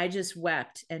 Mm, I just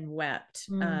wept and wept,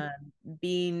 mm,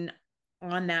 being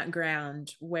on that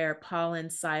ground where Paul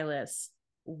and Silas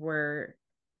were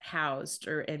housed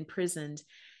or imprisoned.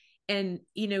 And,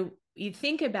 you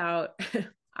think about,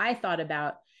 I thought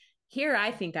about, here,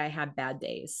 I think I had bad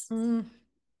days. mm.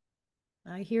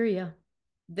 I hear you.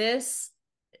 This,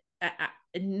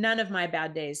 none of my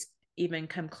bad days even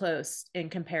come close in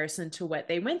comparison to what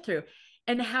they went through.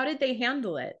 And how did they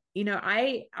handle it?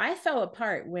 I fell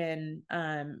apart when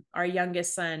our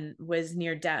youngest son was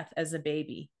near death as a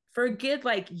baby. For a good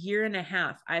like year and a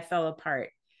half, I fell apart.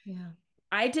 Yeah.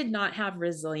 I did not have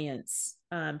resilience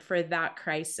for that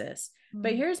crisis.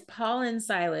 But Mm, here's Paul and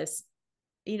Silas.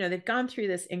 They've gone through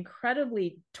this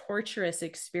incredibly torturous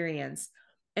experience.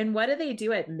 And what do they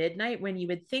do at midnight when you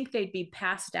would think they'd be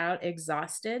passed out,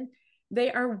 exhausted?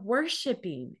 They are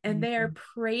worshiping and they are mhm.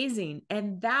 praising.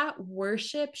 And that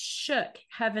worship shook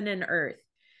heaven and earth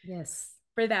Yes.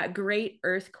 for that great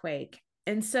earthquake.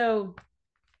 And so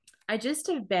I just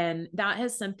have been, that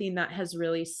has something that has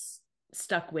really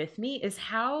stuck with me, is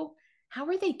how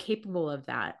are they capable of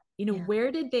that? Yeah.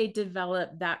 Where did they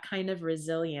develop that kind of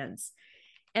resilience?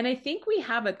 And I think we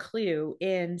have a clue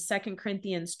in 2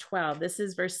 Corinthians 12. This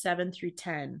is verse 7 through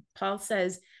 10. Paul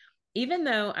says, even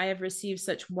though I have received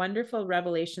such wonderful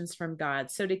revelations from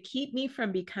God, so to keep me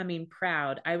from becoming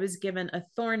proud, I was given a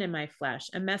thorn in my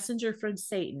flesh, a messenger from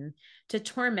Satan to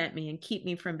torment me and keep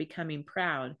me from becoming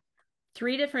proud.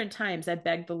 3 different times I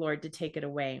begged the Lord to take it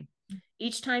away.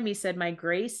 Each time he said, my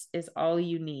grace is all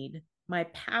you need. My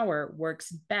power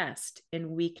works best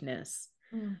in weakness.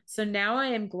 Mm. So now I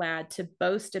am glad to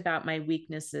boast about my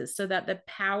weaknesses so that the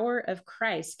power of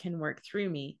Christ can work through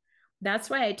me. That's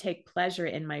why I take pleasure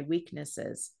in my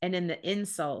weaknesses and in the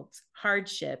insults,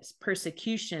 hardships,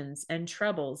 persecutions, and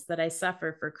troubles that I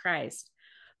suffer for Christ.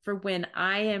 For when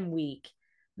I am weak,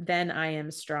 then I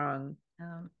am strong.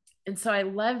 Um, And so I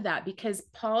love that because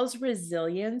Paul's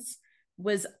resilience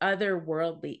was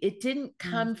otherworldly. It didn't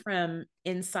mm, come from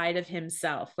inside of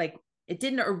himself, like it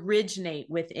didn't originate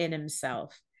within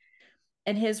himself.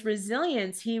 And his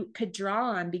resilience he could draw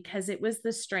on because it was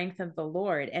the strength of the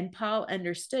Lord. And Paul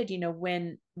understood,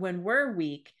 when we're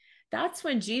weak, that's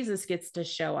when Jesus gets to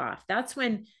show off. That's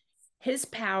when his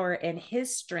power and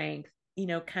his strength,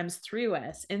 comes through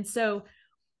us. And so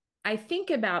I think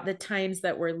about the times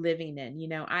that we're living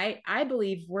in. I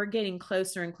believe we're getting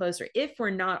closer and closer. If we're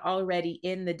not already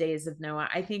in the days of Noah,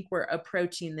 I think we're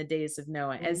approaching the days of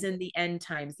Noah, as in the end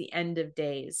times, the end of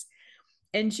days.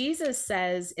 And Jesus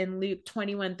says in Luke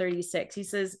 21:36, he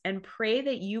says, and pray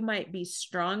that you might be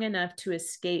strong enough to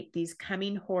escape these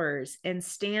coming horrors and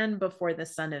stand before the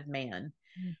Son of Man.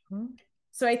 mhm,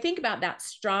 So I think about that,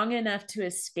 strong enough to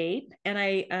escape.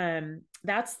 And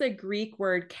that's the Greek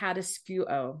word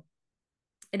kataskuo,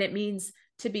 and it means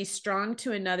to be strong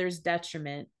to another's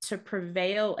detriment, to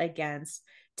prevail against,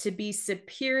 to be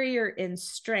superior in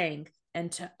strength,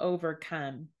 and to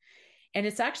overcome. And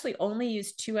it's actually only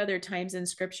used two other times in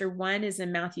scripture. One is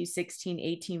in Matthew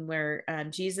 16:18, where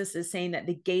Jesus is saying that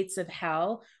the gates of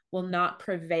hell will not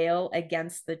prevail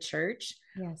against the church.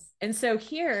 yes. And so,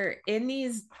 here in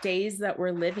these days that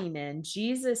we're living in,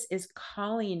 Jesus is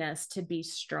calling us to be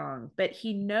strong, but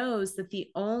he knows that the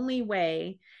only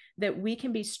way that we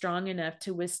can be strong enough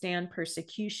to withstand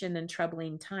persecution and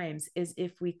troubling times is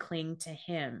if we cling to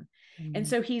him. And Amen.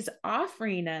 so, he's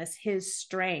offering us his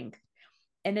strength,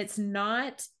 and it's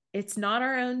not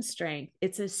our own strength.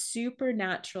 It's a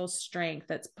supernatural strength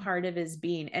that's part of his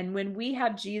being. And when we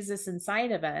have Jesus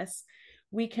inside of us,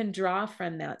 we can draw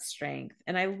from that strength.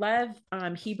 And I love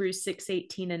Hebrews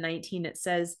 6:18 and 19. It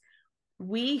says,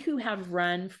 we who have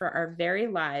run for our very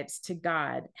lives to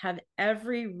God have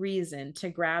every reason to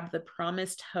grab the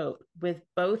promised hope with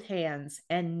both hands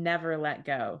and never let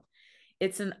go.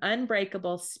 It's an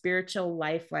unbreakable spiritual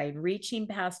lifeline, reaching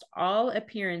past all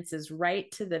appearances right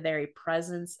to the very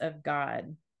presence of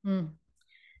God. Mm,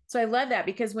 So I love that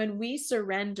because when we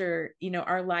surrender,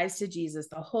 our lives to Jesus,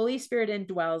 the Holy Spirit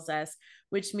indwells us,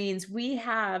 which means we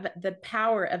have the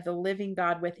power of the living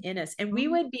God within us. And we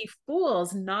mm, would be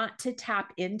fools not to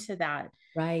tap into that.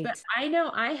 But right. I know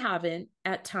I haven't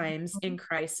at times in Mhm,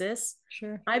 crisis.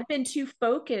 sure. I've been too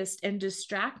focused and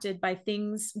distracted by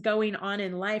things going on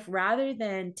in life rather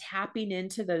than tapping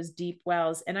into those deep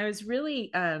wells. And I was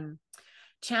really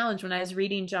challenged when I was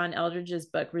reading John Eldridge's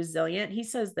book, Resilient. He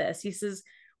says this. He says,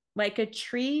 like a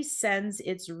tree sends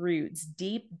its roots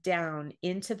deep down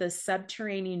into the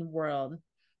subterranean world,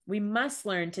 we must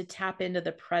learn to tap into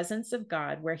the presence of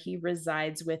God where he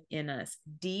resides within us,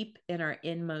 deep in our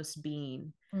inmost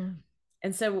being. Mm,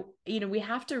 And so, we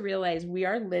have to realize we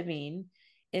are living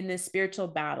in this spiritual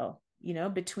battle,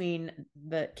 between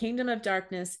the kingdom of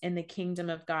darkness and the kingdom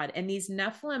of God. And these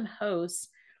Nephilim hosts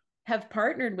have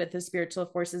partnered with the spiritual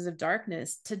forces of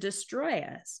darkness to destroy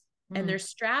us. And mm, their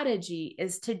strategy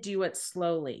is to do it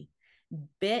slowly,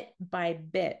 bit by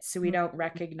bit, so we mm, don't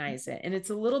recognize it. And it's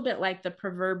a little bit like the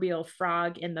proverbial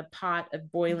frog in the pot of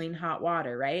boiling hot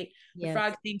water, right? The yes.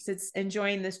 frog thinks it's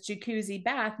enjoying this jacuzzi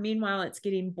bath. Meanwhile, it's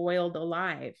getting boiled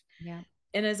alive. Yeah.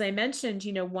 And as I mentioned,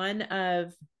 one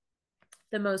of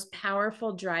the most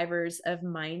powerful drivers of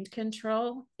mind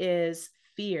control is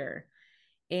fear.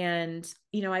 And,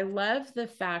 I love the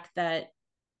fact that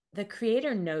the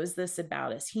creator knows this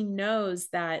about us. He knows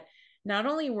that not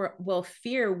only will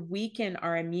fear weaken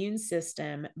our immune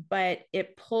system, but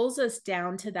it pulls us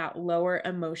down to that lower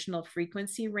emotional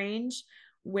frequency range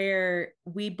where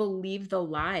we believe the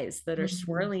lies that are Mhm,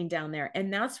 swirling down there.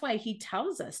 And that's why he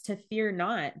tells us to fear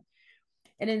not.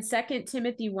 And in 2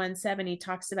 Timothy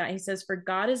 1:7, he says, for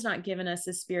God has not given us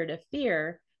a spirit of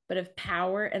fear, but of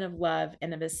power and of love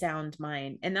and of a sound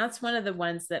mind. And that's one of the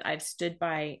ones that I've stood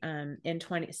by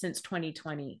since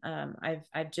 2020.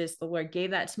 I've just, the Lord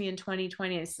gave that to me in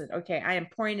 2020. I said, okay, I am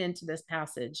pouring into this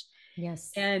passage.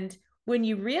 yes. And when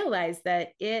you realize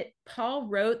that Paul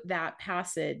wrote that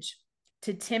passage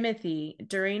to Timothy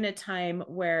during a time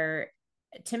where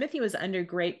Timothy was under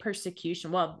great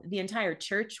persecution. Well, the entire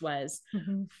church was,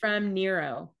 Mhm, from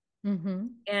Nero. mhm,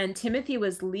 And Timothy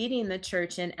was leading the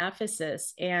church in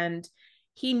Ephesus. And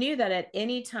he knew that at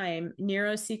any time,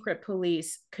 Nero's secret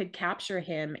police could capture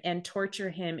him and torture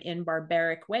him in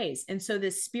barbaric ways. And so the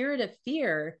spirit of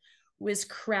fear was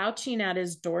crouching at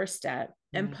his doorstep.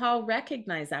 And Right. Paul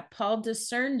recognized that. Paul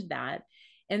discerned that.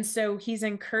 And so he's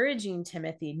encouraging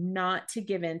Timothy not to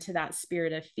give in to that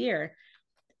spirit of fear,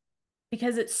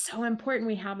 because it's so important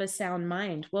we have a sound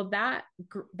mind. Well,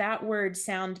 that word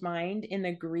sound mind in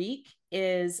the Greek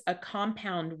is a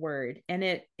compound word, and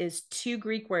it is two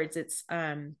Greek words. It's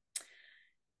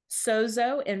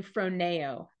sozo and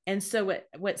phroneo. And so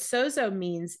what sozo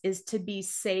means is to be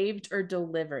saved or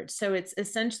delivered. So it's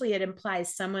essentially, it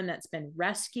implies someone that's been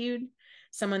rescued,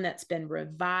 someone that's been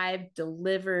revived,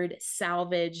 delivered,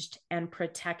 salvaged, and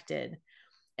protected.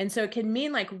 And so it can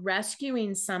mean like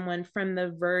rescuing someone from the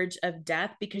verge of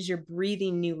death because you're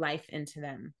breathing new life into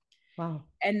them. Wow.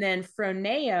 And then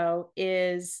phroneo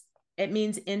is, it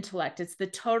means intellect. It's the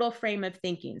total frame of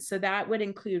thinking. So that would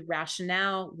include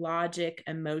rationale, logic,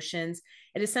 emotions.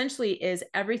 It essentially is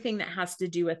everything that has to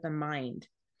do with the mind.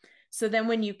 So then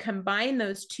when you combine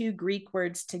those two Greek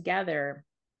words together,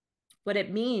 what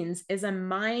it means is a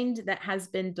mind that has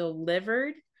been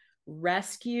delivered,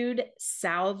 rescued,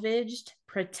 salvaged,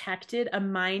 protected, a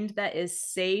mind that is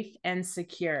safe and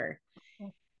secure.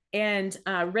 And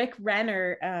Rick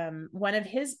Renner, one of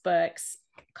his books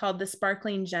called The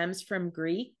Sparkling Gems from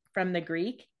the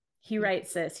Greek, he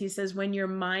writes this. He says, when your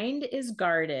mind is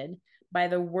guarded by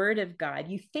the word of God,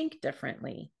 you think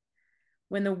differently.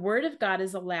 When the word of God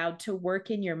is allowed to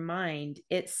work in your mind,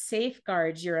 it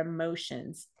safeguards your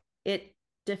emotions. It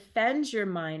defends your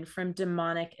mind from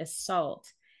demonic assault,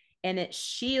 and it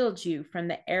shields you from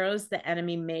the arrows the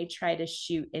enemy may try to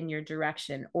shoot in your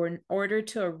direction, or in order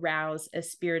to arouse a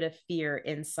spirit of fear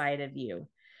inside of you.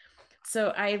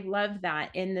 So I love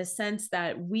that, in the sense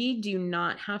that we do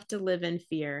not have to live in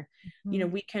fear. You know,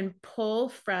 Mhm. we can pull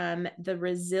from the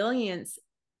resilience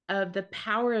of the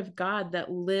power of God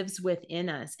that lives within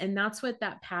us. And that's what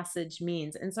that passage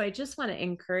means. And so I just want to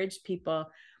encourage people.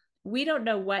 We don't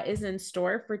know what is in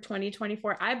store for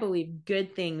 2024. I believe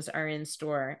good things are in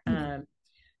store. Yeah.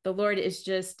 The Lord is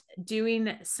just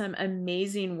doing some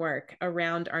amazing work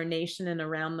around our nation and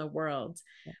around the world.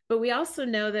 But we also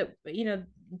know that, you know,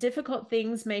 difficult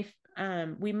things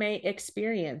we may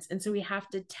experience. And so we have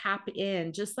to tap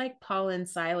in, just like Paul and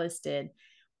Silas did,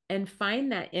 and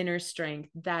find that inner strength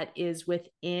that is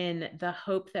within the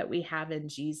hope that we have in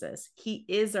Jesus. He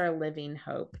is our living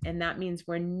hope. And that means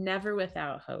we're never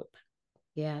without hope.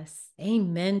 Yes.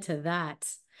 Amen to that.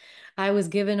 I was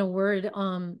given a word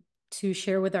to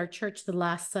share with our church the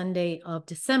last Sunday of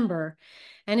December.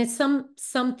 And it's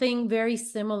something very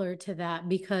similar to that,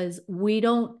 because we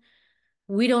don't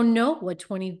know what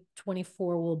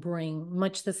 2024 will bring,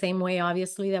 much the same way,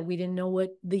 obviously, that we didn't know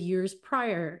what the years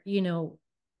prior,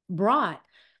 brought.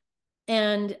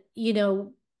 And,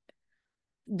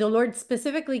 the Lord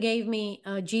specifically gave me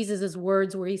Jesus's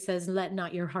words where he says, let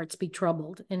not your hearts be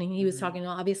troubled. And he was Mhm. talking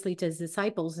obviously to his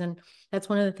disciples. And that's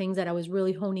one of the things that I was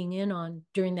really honing in on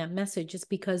during that message, is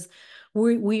because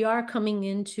we are coming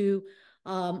into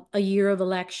a year of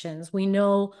elections. We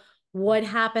know what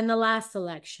happened the last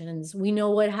elections. We know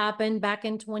what happened back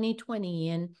in 2020.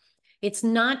 And it's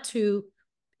not to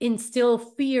instill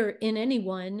fear in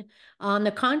anyone. On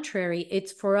the contrary,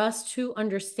 it's for us to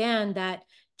understand that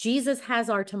Jesus has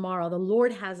our tomorrow. The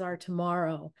Lord has our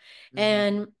tomorrow.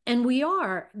 Mhm. And we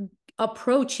are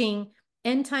approaching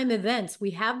end time events. We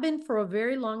have been for a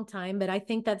very long time, but I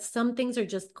think that some things are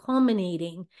just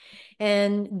culminating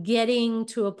and getting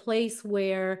to a place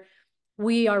where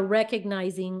we are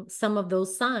recognizing some of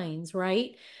those signs,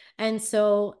 right? And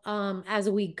so as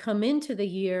we come into the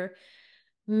year,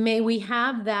 may we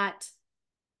have that,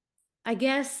 I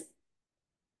guess,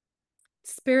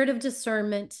 spirit of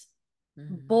discernment,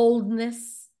 Mhm.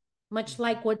 boldness, much Mhm.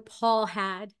 like what Paul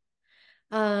had,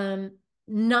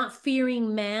 not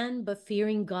fearing man, but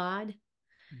fearing God.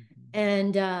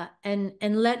 Mhm.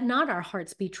 And let not our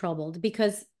hearts be troubled,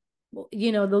 because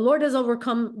the Lord has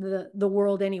overcome the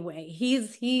world anyway.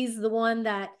 He's the one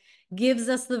that gives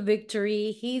us the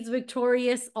victory. He's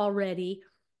victorious already.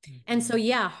 And so Mhm.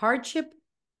 yeah, hardship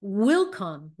will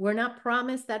come. We're not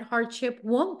promised that hardship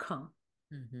won't come.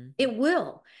 Mhm. It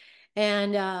will.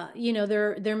 And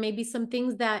there may be some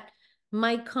things that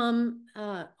might come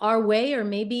our way, or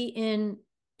maybe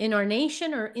in our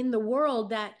nation or in the world,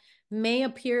 that may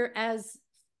appear as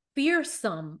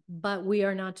fearsome, but we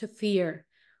are not to fear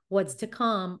what's to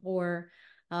come, or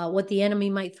what the enemy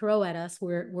might throw at us.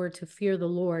 We're to fear the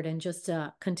Lord, and just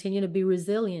continue to be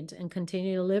resilient, and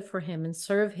continue to live for him and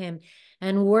serve him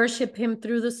and worship him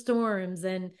through the storms,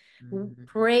 and Mhm.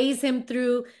 praise him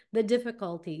through the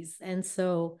difficulties. And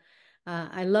so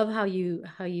I love how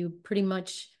you pretty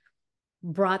much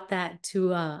brought that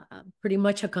to pretty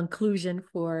much a conclusion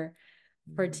for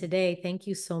for today. Thank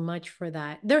you so much for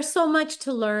that. There's so much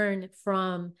to learn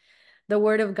from the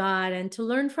Word of God and to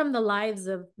learn from the lives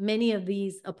of many of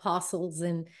these apostles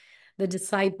and the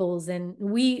disciples. And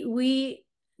we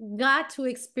got to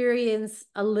experience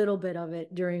a little bit of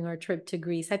it during our trip to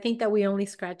Greece. I think that we only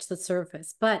scratched the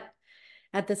surface, but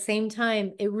at the same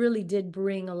time, it really did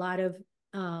bring a lot of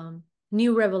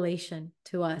new revelation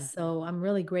to us. So I'm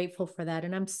really grateful for that.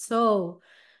 And I'm so,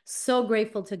 so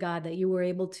grateful to God that you were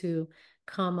able to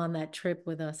come on that trip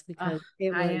with us Oh, because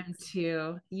it I was am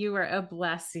too. You are a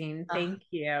blessing. Thank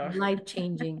you. life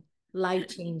changing, life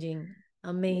changing.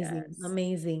 Amazing, Yes.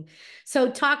 amazing. So,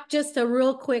 talk just a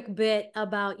real quick bit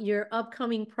about your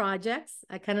upcoming projects.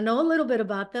 I kind of know a little bit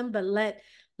about them, but let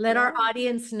our Yeah.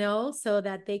 audience know so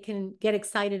that they can get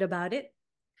excited about it.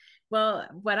 Well,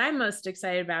 what I'm most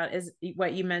excited about is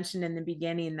what you mentioned in the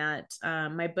beginning that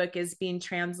my book is being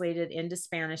translated into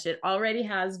Spanish. It already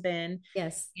has been.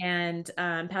 Yes. And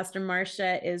Pastor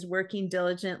Marcia is working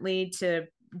diligently to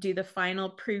do the final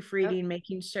Yep. proofreading,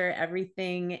 making sure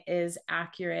everything is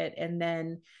accurate. And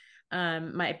then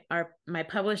my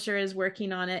publisher is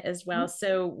working on it as well.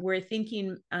 So we're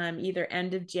thinking either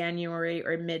end of January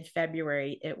or mid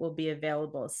February it will be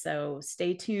available. So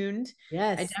stay tuned. I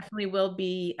Yes. definitely will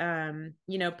be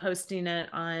posting it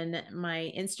on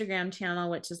my Instagram channel,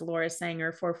 which is Laura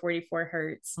Sanger 444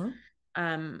 Hertz.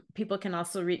 People can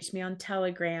also reach me on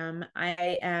Telegram.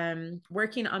 I am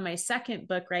working on my second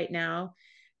book right now.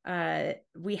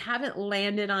 We haven't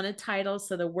landed on a title,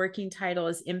 so the working title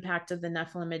is Impact of the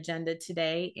Nephilim Agenda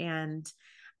today. And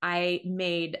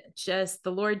the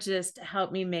Lord just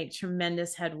helped me make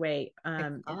tremendous headway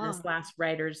in this last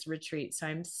writer's retreat. So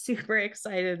I'm super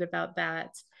excited about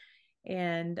that.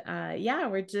 And yeah,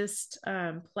 we're just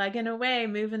plugging away,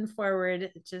 moving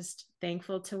forward, just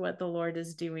thankful to what the Lord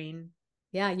is doing.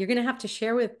 Yeah, you're going to have to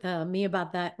share with me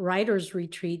about that writer's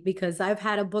retreat because I've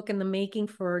had a book in the making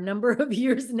for a number of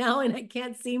years now and I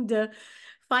can't seem to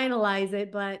finalize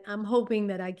it, but I'm hoping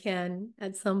that I can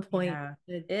at some point. Yeah,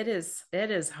 it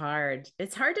is hard.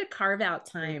 It's hard to carve out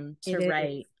time It to is.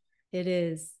 write. It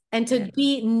is. And Yeah. to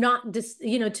be not just,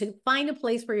 to find a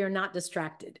place where you're not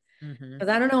distracted. Hmm. Because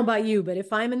I don't know about you, but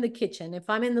if I'm in the kitchen, if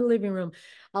I'm in the living room,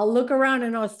 I'll look around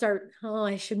and I'll start, oh,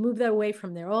 I should move that away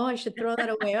from there. Oh, I should throw that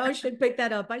away. Oh, I should pick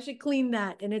that up. I should clean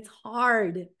that. And it's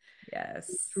hard. It's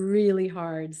Yes. really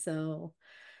hard. So,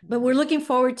 but we're Yeah. looking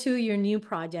forward to your new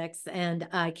projects. And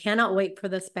I cannot wait for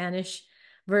the Spanish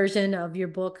version of your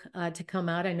book to come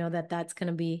out. I know that that's going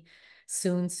to be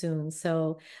soon, soon.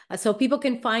 So people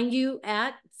can find you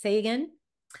at, say again.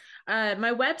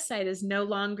 My website is no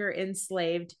longer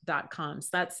enslaved.com. So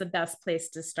that's the best place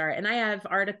to start. And I have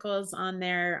articles on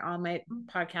there. All my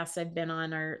podcasts I've been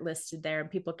on are listed there, and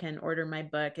people can order my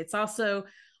book. It's also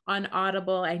on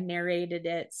Audible. I narrated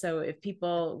it. So if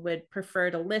people would prefer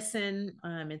to listen,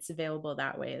 it's available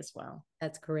that way as well.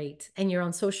 That's great. And you're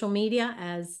on social media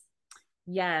as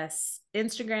Yes,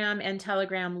 Instagram and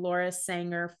Telegram, Laura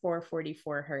Sanger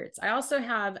 444 Hertz. I also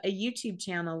have a YouTube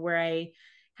channel where I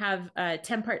have a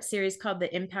 10-part series called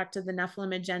The Impact of the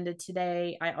Nephilim Agenda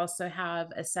today. I also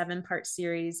have a 7-part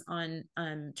series on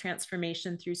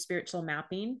transformation through spiritual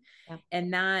mapping. yeah,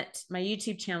 And that my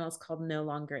YouTube channel is called No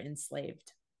Longer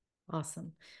Enslaved.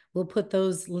 awesome. We'll put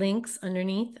those links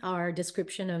underneath our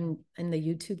description in the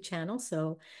YouTube channel.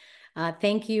 So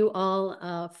thank you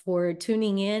all for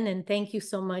tuning in. And thank you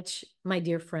so much, my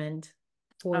dear friend,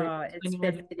 for Oh, it's joining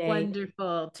us been today.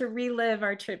 wonderful to relive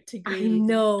our trip to I Greece.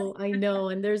 know, I know.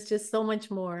 And there's just so much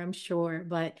more, I'm sure.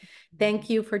 But thank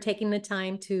you for taking the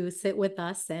time to sit with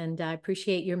us. And I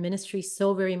appreciate your ministry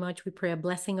so very much. We pray a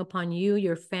blessing upon you,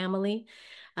 your family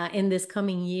in this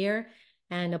coming year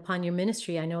and upon your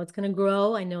ministry. I know it's going to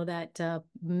grow. I know that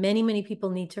many, many people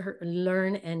need to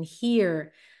learn and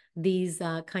hear these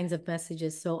kinds of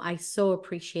messages. So I so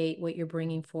appreciate what you're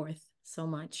bringing forth so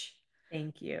much.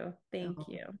 Thank you. Thank So,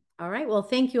 you. all right. Well,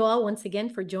 thank you all once again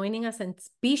for joining us. And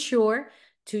be sure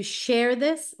to share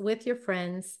this with your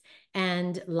friends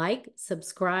and like,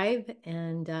 subscribe,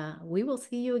 and we will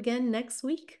see you again next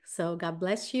week. So God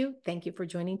bless you. Thank you for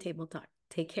joining Table Talk.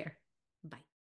 Take care.